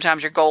everybody.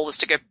 Sometimes your goal is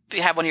to go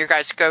have one of your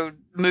guys to go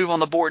move on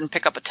the board and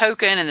pick up a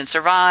token and then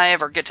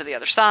survive or get to the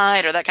other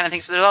side or that kind of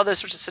thing. So there's all those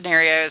sorts of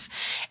scenarios.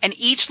 And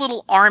each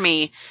little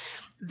army,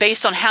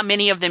 based on how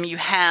many of them you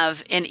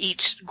have in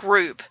each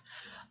group,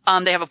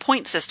 they have a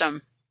point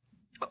system.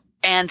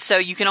 And so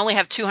you can only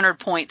have 200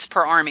 points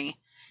per army.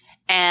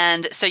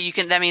 And so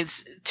that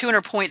means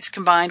 200 points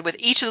combined with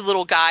each of the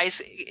little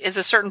guys is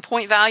a certain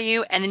point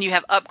value. And then you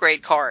have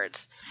upgrade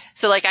cards.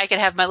 So like I could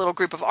have my little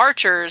group of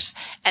archers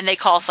and they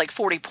cost like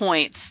 40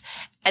 points.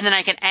 And then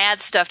I can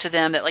add stuff to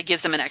them that like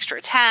gives them an extra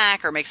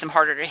attack or makes them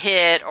harder to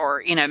hit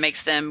or,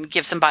 makes them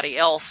give somebody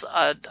else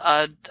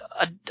a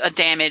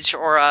damage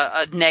or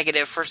a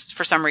negative for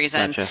some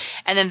reason. Gotcha.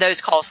 And then those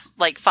cost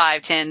like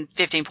 5, 10,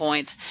 15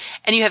 points.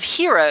 And you have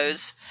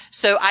heroes.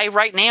 So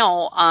right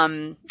now,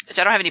 which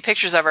I don't have any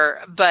pictures of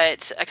her,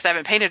 but because I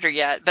haven't painted her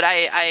yet, but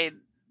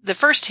the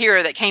first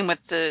hero that came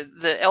with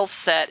the elf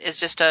set is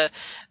just a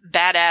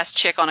badass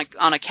chick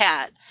on a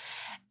cat.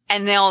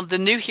 And now the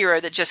new hero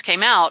that just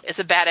came out is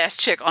a badass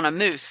chick on a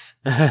moose.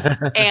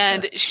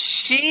 And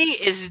she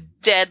is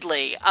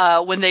deadly.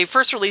 When they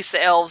first released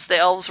the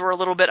elves were a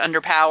little bit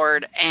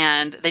underpowered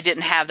and they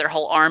didn't have their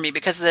whole army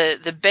because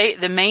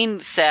the main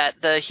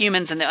set, the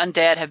humans and the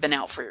undead have been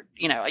out for,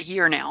 a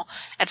year now.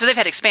 And so they've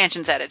had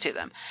expansions added to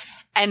them.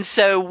 And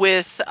so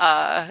with,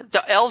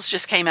 the elves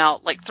just came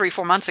out like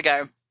 3-4 months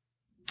ago.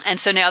 And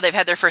so now they've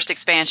had their first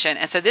expansion.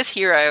 And so this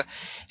hero,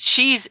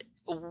 she's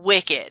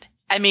wicked.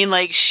 I mean,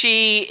 like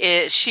she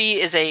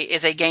is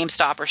a game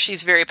stopper.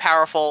 She's very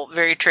powerful,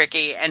 very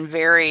tricky, and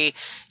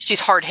she's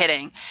hard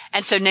hitting.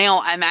 And so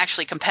now I'm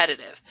actually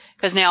competitive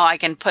because now I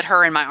can put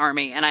her in my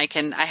army and I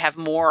have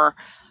more,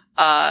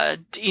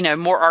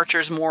 more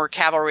archers, more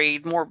cavalry,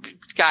 more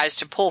guys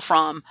to pull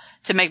from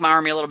to make my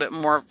army a little bit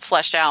more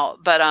fleshed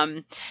out. But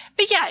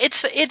yeah,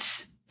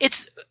 it's,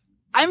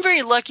 I'm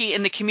very lucky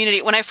in the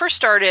community. When I first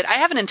started, I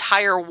have an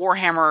entire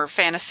Warhammer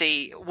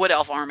fantasy wood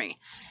elf army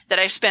that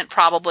I've spent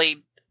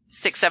probably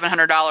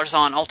 $600-700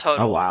 on all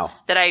total. Oh, wow.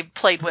 That I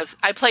played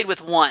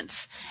with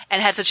once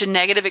and had such a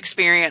negative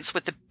experience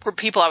with the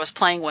people I was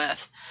playing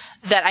with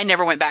that I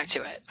never went back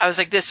to it. I was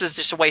like, this was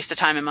just a waste of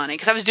time and money,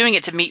 because I was doing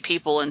it to meet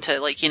people and to,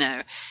 like,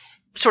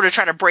 sort of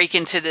try to break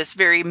into this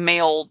very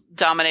male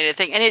dominated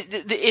thing. And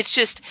it's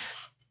just,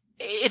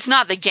 it's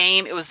not the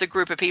game. It was the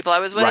group of people I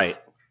was with. Right.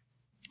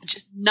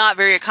 Just not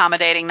very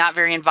accommodating, not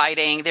very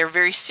inviting. They're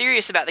very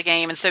serious about the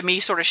game. And so me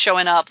sort of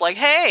showing up like,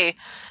 hey,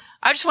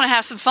 I just want to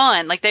have some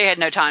fun. Like, they had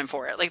no time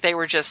for it. Like, they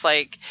were just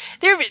like,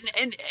 they're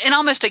in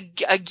almost a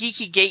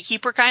geeky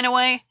gatekeeper kind of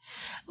way.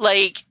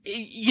 Like,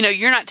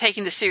 you're not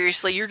taking this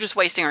seriously. You're just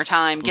wasting our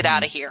time. Get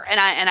out of here. And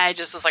I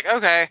just was like,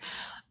 okay.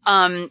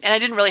 And I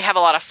didn't really have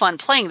a lot of fun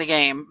playing the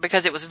game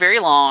because it was very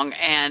long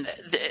and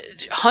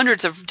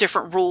hundreds of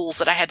different rules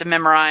that I had to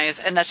memorize.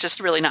 And that's just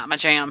really not my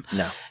jam.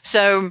 No.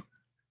 So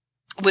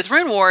with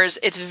Rune Wars,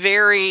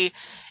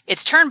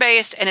 it's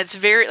turn-based, and it's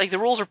very, like, the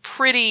rules are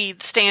pretty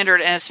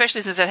standard, and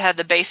especially since it had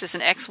the basis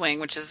in X-Wing,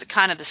 which is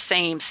kind of the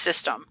same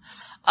system.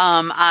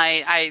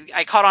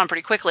 I caught on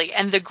pretty quickly,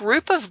 and the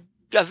group of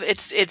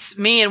it's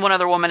me and one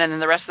other woman, and then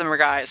the rest of them are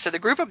guys. So the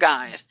group of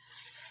guys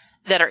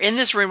that are in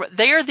this room,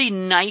 they are the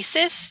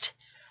nicest,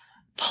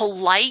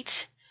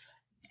 polite.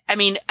 I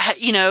mean,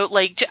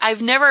 like,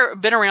 I've never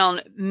been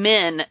around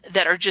men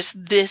that are just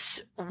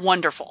this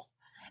wonderful.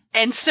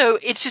 And so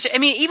it's just, I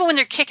mean, even when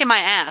they're kicking my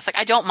ass, like,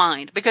 I don't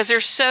mind, because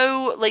they're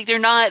so, like, they're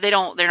not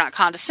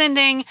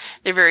condescending.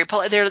 They're very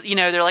polite.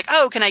 They're like,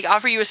 oh, can I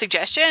offer you a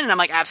suggestion? And I'm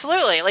like,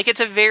 absolutely. Like,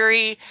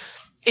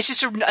 it's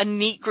just a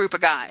neat group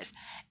of guys.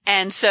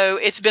 And so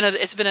it's been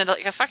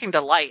like a fucking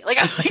delight. Like,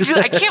 I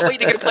can't wait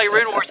to go play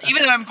Rune Wars,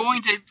 even though I'm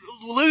going to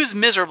lose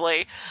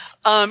miserably.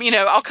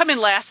 I'll come in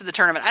last in the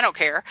tournament. I don't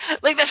care.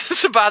 Like, that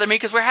doesn't bother me,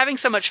 because we're having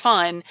so much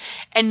fun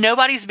and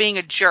nobody's being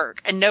a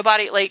jerk, and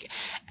nobody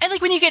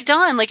when you get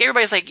done, like,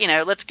 everybody's like,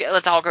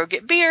 let's all go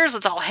get beers.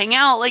 Let's all hang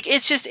out. Like,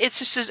 it's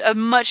just a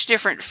much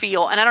different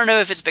feel. And I don't know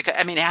if it's because,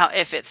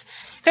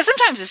 because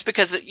sometimes it's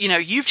because,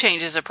 you've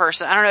changed as a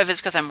person. I don't know if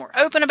it's because I'm more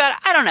open about it.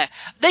 I don't know.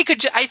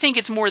 I think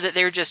it's more that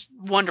they're just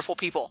wonderful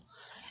people.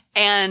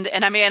 And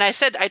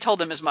I told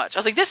them as much. I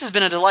was like, this has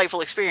been a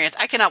delightful experience.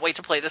 I cannot wait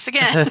to play this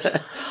again.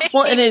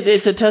 Well, and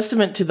it's a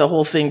testament to the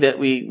whole thing that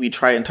we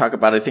try and talk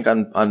about, I think,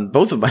 on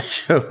both of my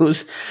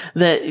shows,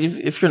 that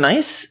if you're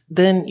nice,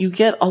 then you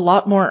get a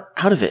lot more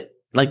out of it.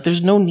 Like,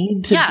 there's no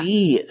need to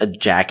be a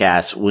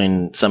jackass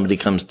when somebody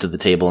comes to the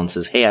table and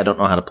says, hey, I don't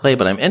know how to play,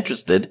 but I'm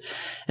interested.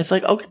 It's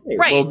like, okay,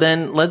 right. Well,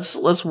 then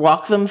let's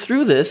walk them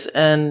through this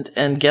and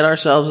get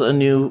ourselves a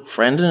new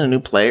friend and a new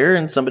player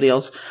and somebody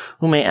else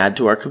who may add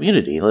to our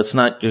community. Let's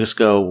not just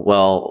go,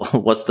 well,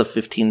 what's the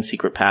 15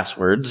 secret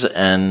passwords?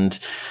 And,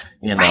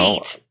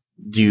 right.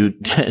 Do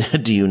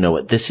you know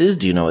what this is?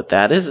 Do you know what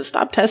that is?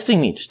 Stop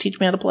testing me. Just teach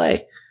me how to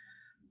play.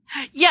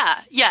 Yeah.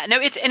 No,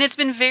 it's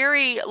been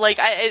very, like,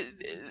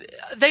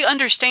 they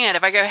understand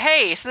if I go,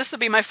 hey, so this will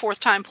be my fourth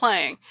time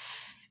playing.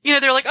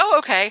 They're like, oh,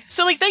 okay.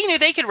 So, like,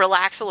 they could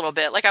relax a little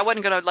bit. Like, I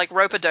wasn't going to, like,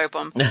 rope-a-dope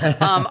them.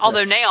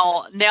 Although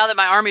now that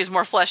my army is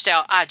more fleshed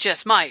out, I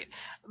just might.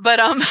 But,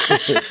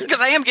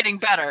 because I am getting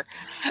better.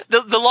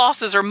 The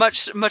losses are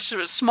much, much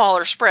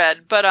smaller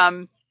spread. But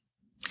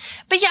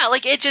yeah,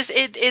 like,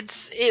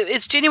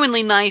 it's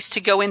genuinely nice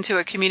to go into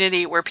a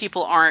community where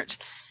people aren't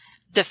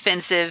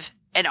defensive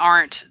and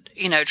aren't,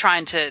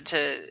 trying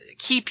to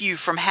keep you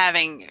from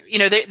having,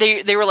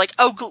 they were like,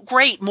 oh,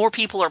 great, more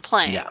people are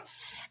playing. Yeah.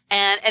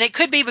 And it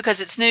could be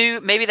because it's new.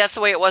 Maybe that's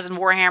the way it was in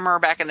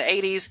Warhammer back in the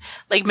 80s.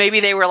 Like,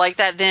 maybe they were like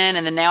that then,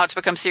 and then now it's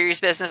become serious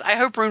business. I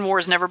hope Rune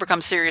Wars never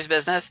becomes serious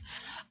business.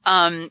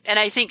 And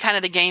I think kind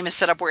of the game is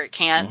set up where it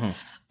can.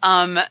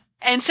 Mm-hmm.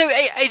 And so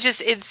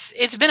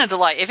it's been a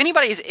delight. If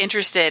anybody's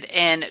interested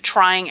in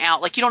trying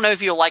out, like, you don't know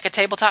if you'll like a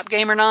tabletop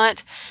game or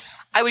not,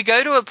 I would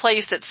go to a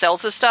place that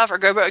sells this stuff, or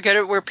go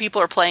to where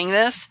people are playing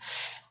this.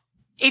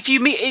 If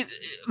you meet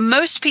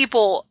most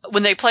people,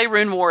 when they play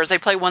Rune Wars, they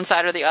play one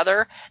side or the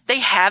other. They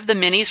have the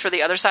minis for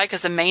the other side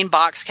because the main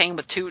box came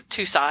with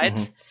two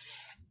sides. Mm-hmm.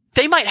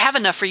 They might have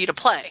enough for you to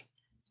play,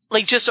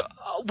 like, just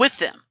with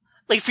them,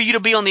 like, for you to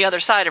be on the other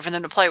side or for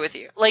them to play with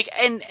you. Like,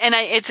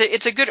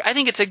 it's a good, I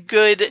think it's a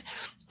good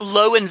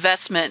low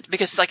investment,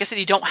 because, like I said,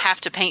 you don't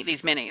have to paint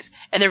these minis,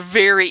 and they're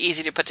very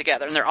easy to put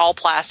together, and they're all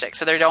plastic,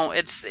 so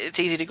it's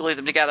easy to glue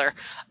them together.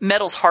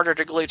 Metal's harder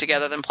to glue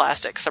together than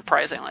plastic,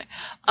 surprisingly.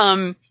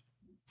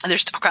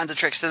 There's all kinds of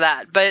tricks to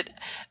that, but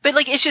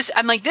like, it's just,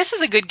 I'm like, this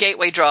is a good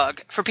gateway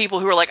drug for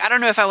people who are like, I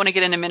don't know if I want to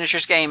get into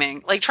miniatures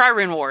gaming. Like, try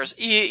Rune Wars.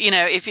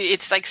 If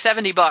it's like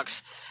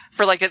 $70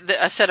 for like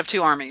a set of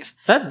 2 armies.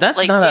 That's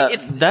like,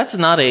 that's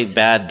not a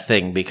bad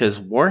thing, because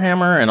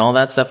Warhammer and all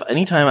that stuff,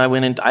 anytime I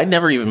went in, I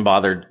never even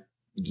bothered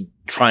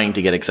trying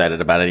to get excited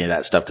about any of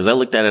that stuff, because I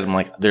looked at it and I'm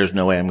like, there's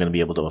no way I'm going to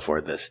be able to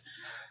afford this.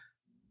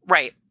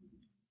 Right.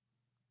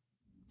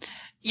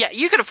 Yeah,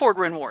 you could afford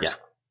Rune Wars. Yeah.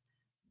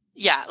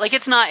 Yeah, like,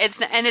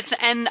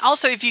 and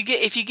also if you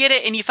get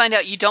it and you find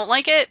out you don't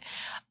like it,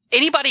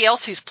 anybody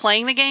else who's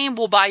playing the game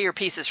will buy your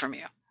pieces from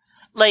you.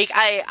 Like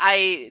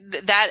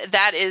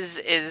that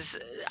is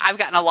I've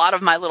gotten a lot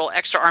of my little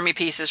extra army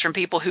pieces from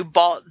people who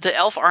bought the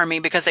elf army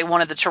because they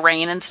wanted the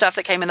terrain and stuff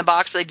that came in the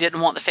box, but they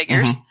didn't want the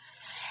figures. Mhm.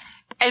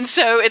 And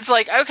so it's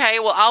like, okay,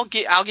 well, I'll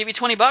give you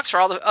 $20 for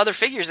all the other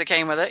figures that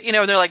came with it.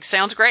 And they're like,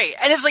 sounds great.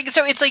 And it's like,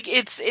 so it's like,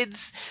 it's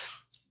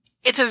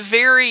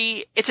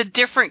a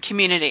different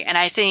community. And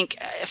I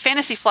think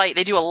Fantasy Flight,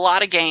 they do a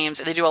lot of games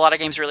and they do a lot of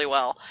games really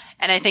well.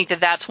 And I think that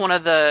that's one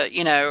of the,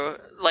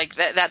 like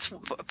that's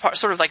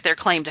sort of like their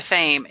claim to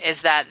fame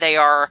is that they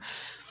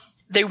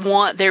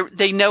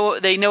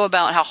know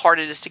about how hard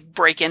it is to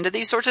break into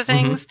these sorts of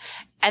things.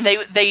 And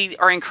they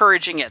are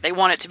encouraging it. They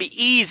want it to be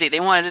easy. They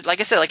want it, like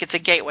I said, like it's a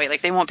gateway.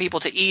 Like they want people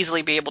to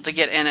easily be able to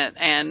get in it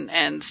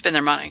and spend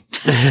their money.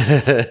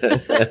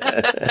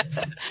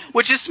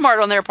 Which is smart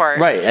on their part.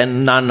 Right,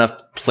 and not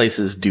enough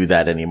places do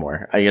that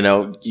anymore.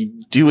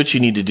 You do what you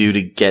need to do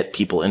to get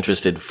people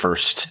interested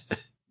first.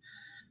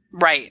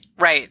 Right.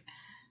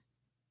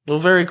 Well,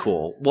 very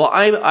cool. Well,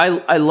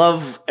 I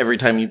love every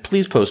time you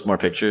please post more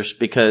pictures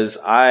because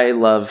I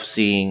love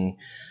seeing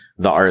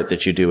the art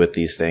that you do with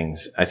these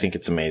things. I think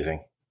it's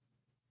amazing.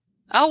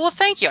 Oh, well,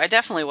 thank you. I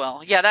definitely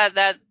will. Yeah,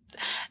 that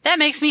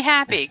makes me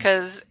happy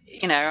because,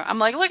 I'm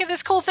like, look at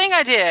this cool thing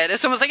I did. And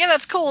someone's like, yeah,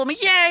 that's cool. I'm like,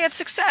 yay, it's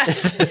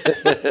success.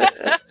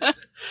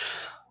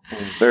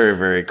 Very,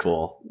 very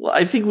cool. Well,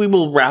 I think we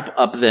will wrap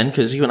up then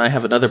because you and I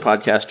have another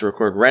podcast to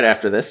record right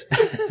after this.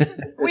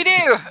 We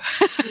do.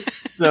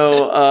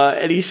 So,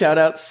 any shout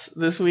outs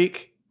this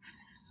week?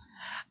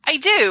 I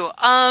do.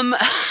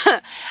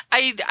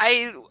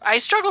 I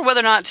struggled whether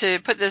or not to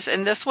put this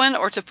in this one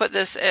or to put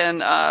this in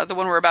the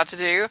one we're about to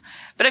do,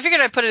 but I figured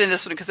I'd put it in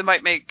this one because it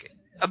might make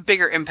a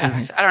bigger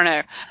impact. Mm-hmm. I don't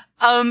know.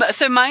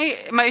 So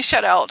my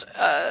shout out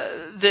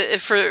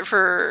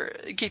for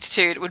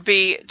Geektitude would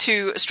be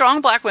to strong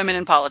Black women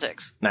in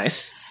politics.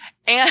 Nice.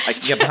 And I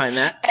can get behind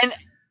that. And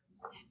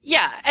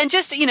yeah, and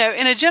just in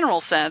a general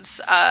sense,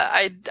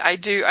 I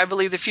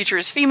believe the future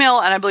is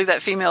female, and I believe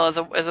that female is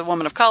a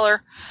woman of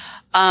color.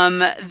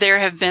 There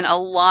have been a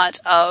lot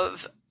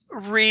of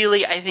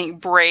really, I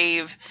think,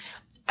 brave,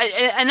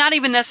 and not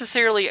even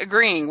necessarily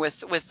agreeing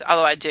with,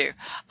 although I do.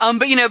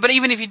 But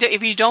even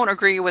if you don't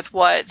agree with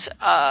what,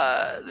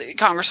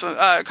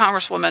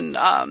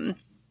 Congresswoman,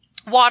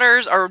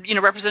 Waters or,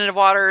 Representative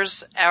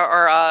Waters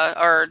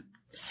or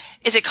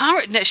is it No,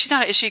 she's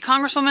not. Is she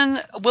Congresswoman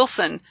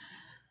Wilson?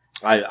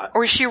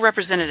 Or is she a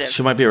representative?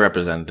 She might be a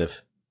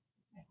representative.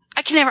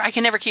 I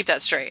can never keep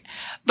that straight.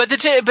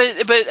 But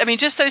I mean,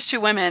 just those two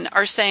women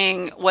are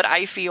saying what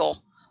I feel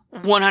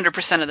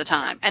 100% of the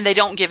time, and they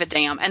don't give a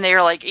damn. And they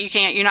are like,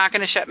 you're not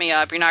going to shut me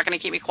up. You're not going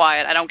to keep me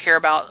quiet. I don't care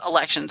about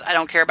elections. I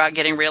don't care about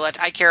getting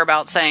reelected. I care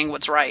about saying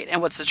what's right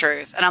and what's the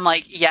truth. And I'm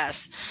like,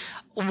 yes,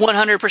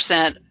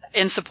 100%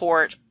 in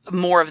support.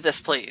 More of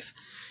this, please.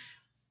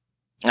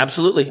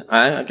 Absolutely.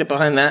 I get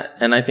behind that.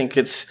 And I think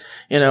it's,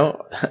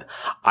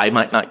 I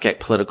might not get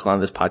political on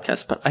this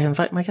podcast, but I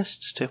invite my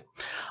guests to. It's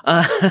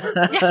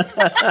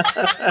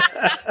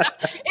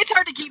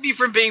hard to keep me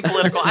from being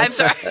political. I'm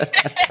sorry.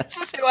 It's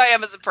just who I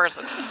am as a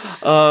person.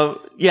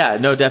 Yeah,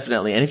 no,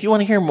 definitely. And if you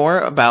want to hear more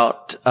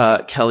about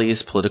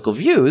Kelley's political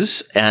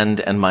views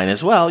and mine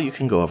as well, you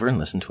can go over and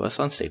listen to us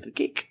on State of the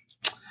Geek.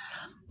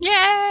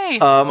 Yay!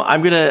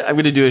 I'm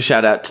gonna do a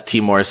shout out to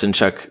T. Morris and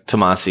Chuck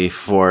Tomasi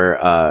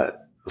for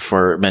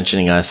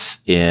mentioning us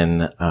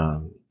in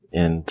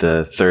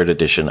the third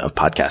edition of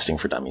Podcasting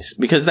for Dummies,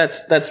 because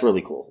that's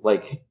really cool.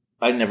 Like,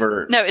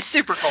 No, it's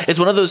super cool. It's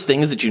one of those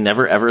things that you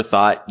never ever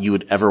thought you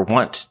would ever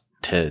want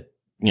to,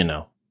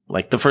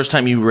 like the first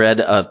time you read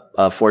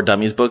a For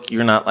Dummies book,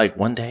 you're not like,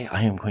 one day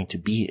I am going to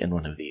be in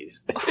one of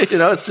these.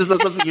 It's just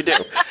not something you do.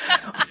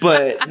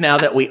 But now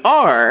that we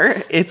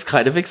are, it's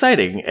kind of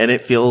exciting, and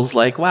it feels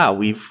like, wow,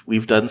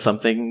 we've done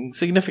something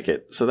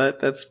significant. So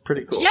that's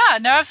pretty cool. Yeah,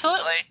 no,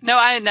 absolutely. No,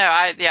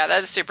 yeah,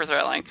 that is super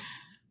thrilling.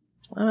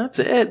 Well, that's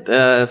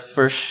it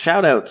for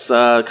shout outs.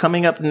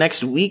 Coming up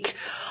next week,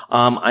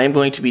 I am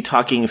going to be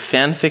talking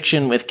fan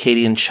fiction with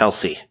Katie and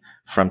Chelsea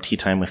from Tea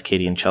Time with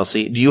Katie and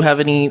Chelsea. Do you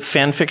have any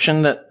fan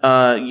fiction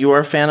that you are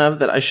a fan of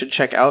that I should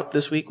check out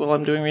this week while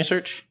I'm doing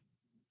research?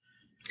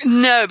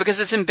 No,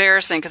 because it's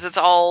embarrassing, because it's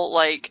all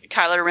like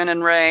Kylo Ren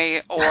and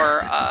Rey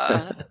or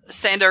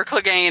Sandor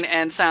Clegane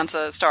and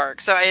Sansa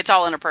Stark. So it's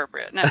all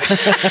inappropriate. No.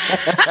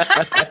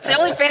 It's the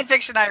only fan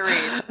fiction I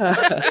read.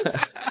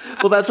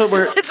 Well, that's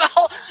what It's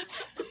all...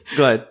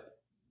 Go ahead.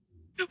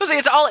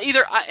 It's all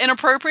either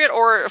inappropriate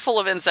or full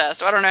of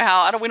incest. We don't know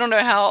how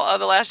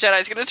The Last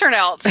Jedi is going to turn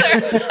out. So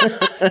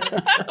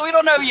we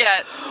don't know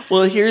yet.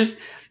 Well, here's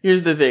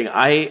the thing.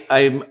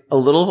 I'm a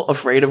little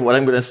afraid of what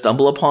I'm going to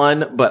stumble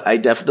upon, but I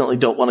definitely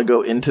don't want to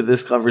go into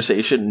this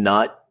conversation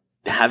not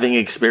having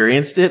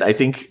experienced it. I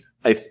think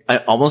I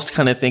almost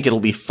kind of think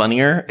it'll be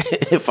funnier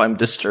if I'm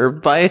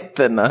disturbed by it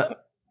than not.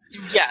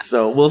 Yeah.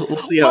 So we'll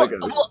see how it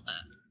goes.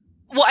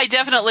 Well, I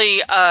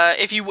definitely,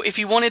 if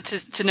you wanted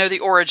to know the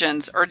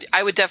origins, or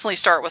I would definitely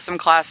start with some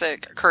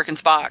classic Kirk and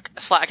Spock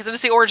Slash, because it was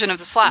the origin of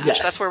the Slash.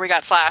 Yes. That's where we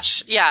got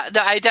Slash. Yeah,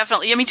 I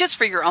definitely. I mean, just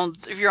for your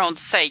own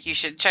sake, you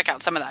should check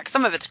out some of that. 'Cause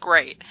some of it's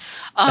great,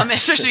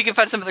 especially if you can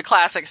find some of the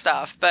classic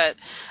stuff. But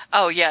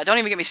oh yeah, don't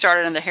even get me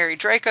started on the Harry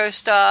Draco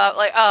stuff.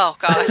 Like, oh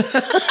god.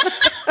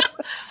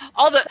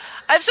 I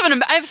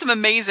have some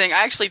amazing.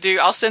 I actually do.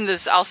 I'll send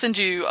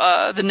you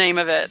the name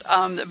of it.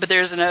 But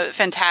there's a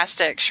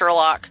fantastic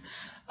Sherlock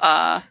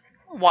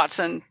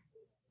Watson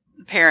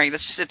pairing.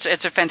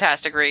 It's a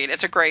fantastic read.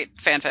 It's a great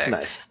fanfic.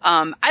 Nice.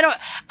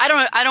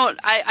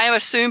 I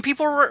assume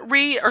people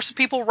read or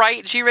people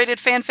write G-rated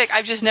fanfic.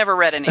 I've just never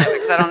read any of it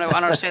because I don't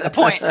understand the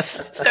point.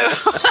 So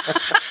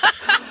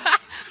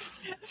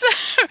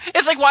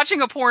it's like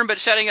watching a porn but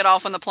shutting it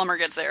off when the plumber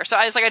gets there. So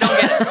I was like, I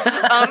don't get it.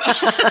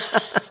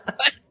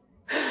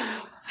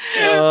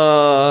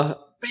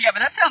 But yeah, but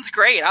that sounds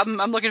great.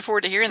 I'm looking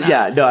forward to hearing that.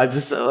 Yeah, no, I'm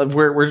just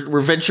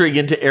we're venturing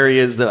into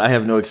areas that I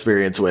have no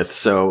experience with,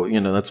 so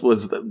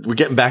we're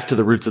getting back to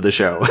the roots of the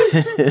show.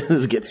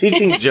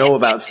 Teaching Joe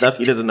about stuff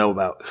he doesn't know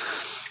about.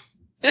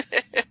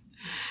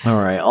 All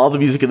right, all the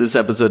music in this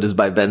episode is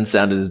by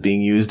Bensound and is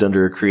being used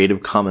under a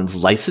Creative Commons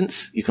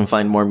license. You can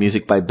find more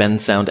music by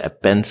Bensound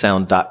at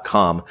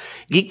bensound.com.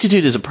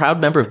 Geek2Dude is a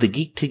proud member of the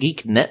Geek to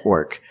Geek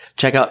network.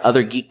 Check out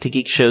other Geek to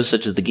Geek shows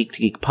such as the Geek to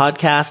Geek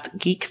podcast,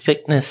 Geek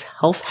Fitness,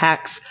 Health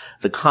Hacks,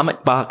 The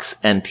Comic Box,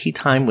 and Tea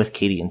Time with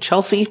Katie and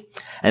Chelsea.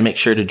 And make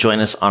sure to join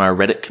us on our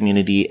Reddit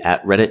community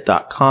at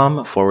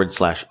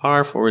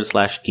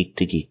reddit.com/r/Geek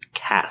to Geek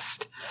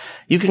cast.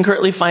 You can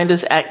currently find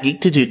us at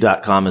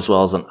geek2dude.com as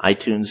well as on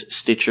iTunes,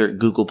 Stitcher,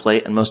 Google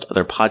Play, and most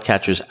other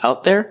podcatchers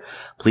out there.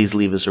 Please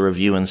leave us a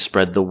review and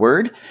spread the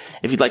word.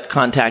 If you'd like to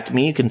contact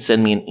me, you can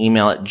send me an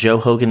email at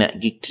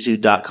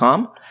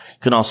joehogan@geek2dude.com. You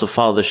can also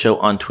follow the show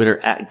on Twitter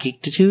at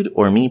Geek2Dude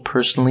or me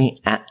personally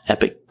at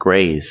Epic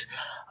Grays.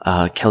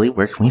 Kelley,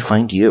 where can we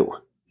find you?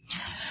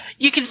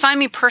 You can find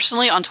me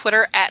personally on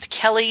Twitter at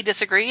Kelley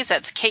Disagrees.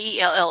 That's Kelley.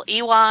 Don't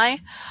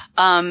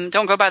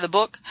go by the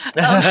book.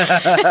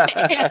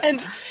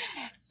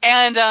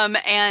 And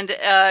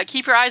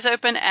keep your eyes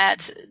open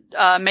at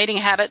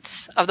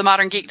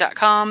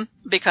matinghabitsofthemoderngeek.com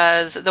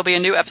because there'll be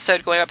a new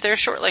episode going up there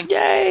shortly.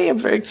 Yay! I'm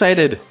very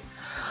excited.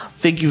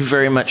 Thank you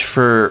very much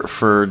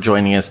for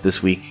joining us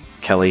this week,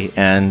 Kelley,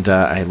 and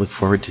I look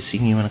forward to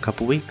seeing you in a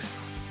couple weeks.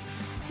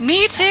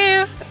 Me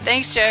too.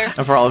 Thanks, Joe.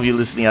 And for all of you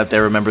listening out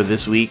there, remember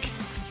this week,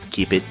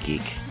 keep it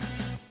geek.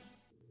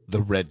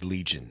 The Red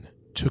Legion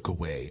took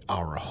away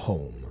our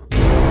home.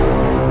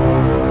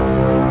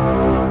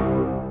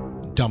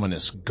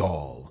 Dominus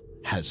Gaul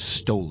has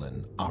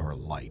stolen our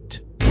light.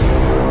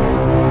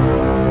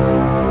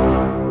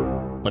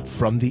 But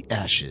from the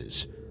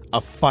ashes,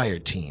 a fire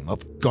team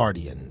of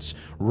guardians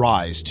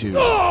rise to...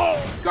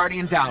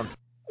 Guardian down.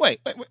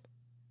 Wait.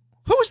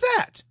 Who was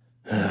that?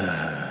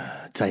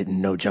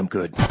 Titan, no jump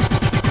good.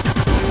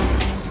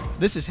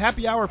 This is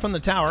Happy Hour from the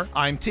Tower.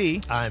 I'm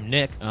T. I'm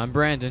Nick. I'm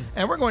Brandon.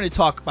 And we're going to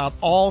talk about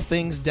all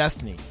things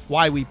Destiny.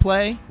 Why we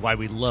play. Why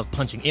we love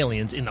punching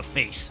aliens in the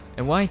face.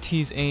 And why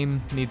T's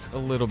aim needs a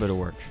little bit of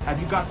work.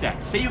 Have you got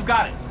that? Say you've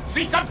got it.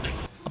 Say something.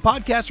 A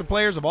podcast for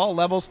players of all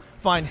levels.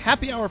 Find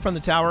Happy Hour from the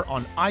Tower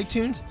on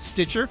iTunes,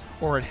 Stitcher,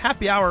 or at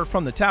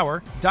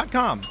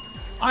happyhourfromthetower.com.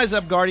 Eyes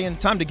up, Guardian.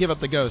 Time to give up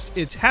the ghost.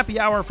 It's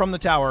Happy Hour from the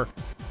Tower.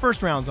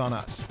 First round's on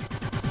us.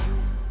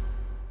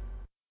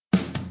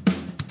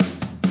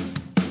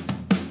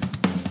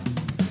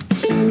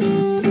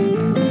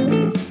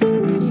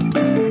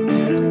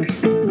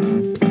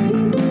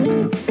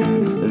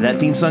 That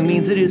theme song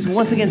means it is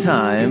once again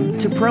time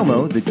to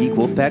promo the Geek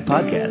Wolfpack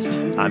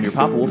podcast. I'm your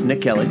Papa Wolf,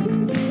 Nick Kelley.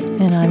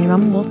 And I'm your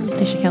Mama Wolf,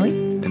 Stacia Kelley.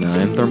 And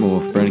I'm Thermal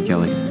Wolf, Brandon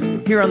Kelley.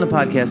 Here on the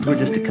podcast, we're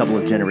just a couple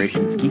of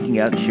generations geeking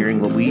out and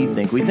sharing what we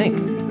think we think.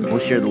 We'll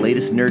share the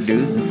latest nerd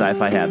news and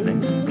sci-fi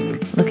happenings.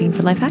 Looking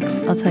for life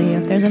hacks? I'll tell you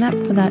if there's an app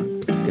for that.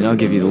 And I'll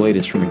give you the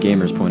latest from a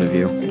gamer's point of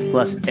view.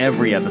 Plus,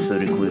 every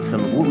episode includes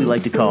some of what we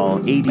like to call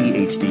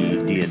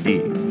ADHD D&D.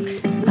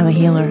 I'm a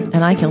healer,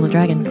 and I killed a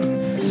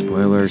dragon.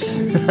 Spoilers.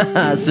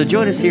 So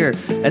join us here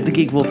at the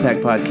Geek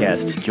Wolfpack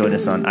Podcast. Join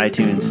us on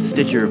iTunes,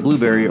 Stitcher,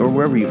 Blueberry, or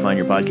wherever you find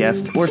your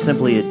podcasts, or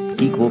simply at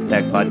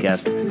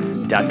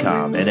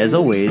geekwolfpackpodcast.com. And as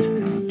always,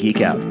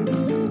 geek out.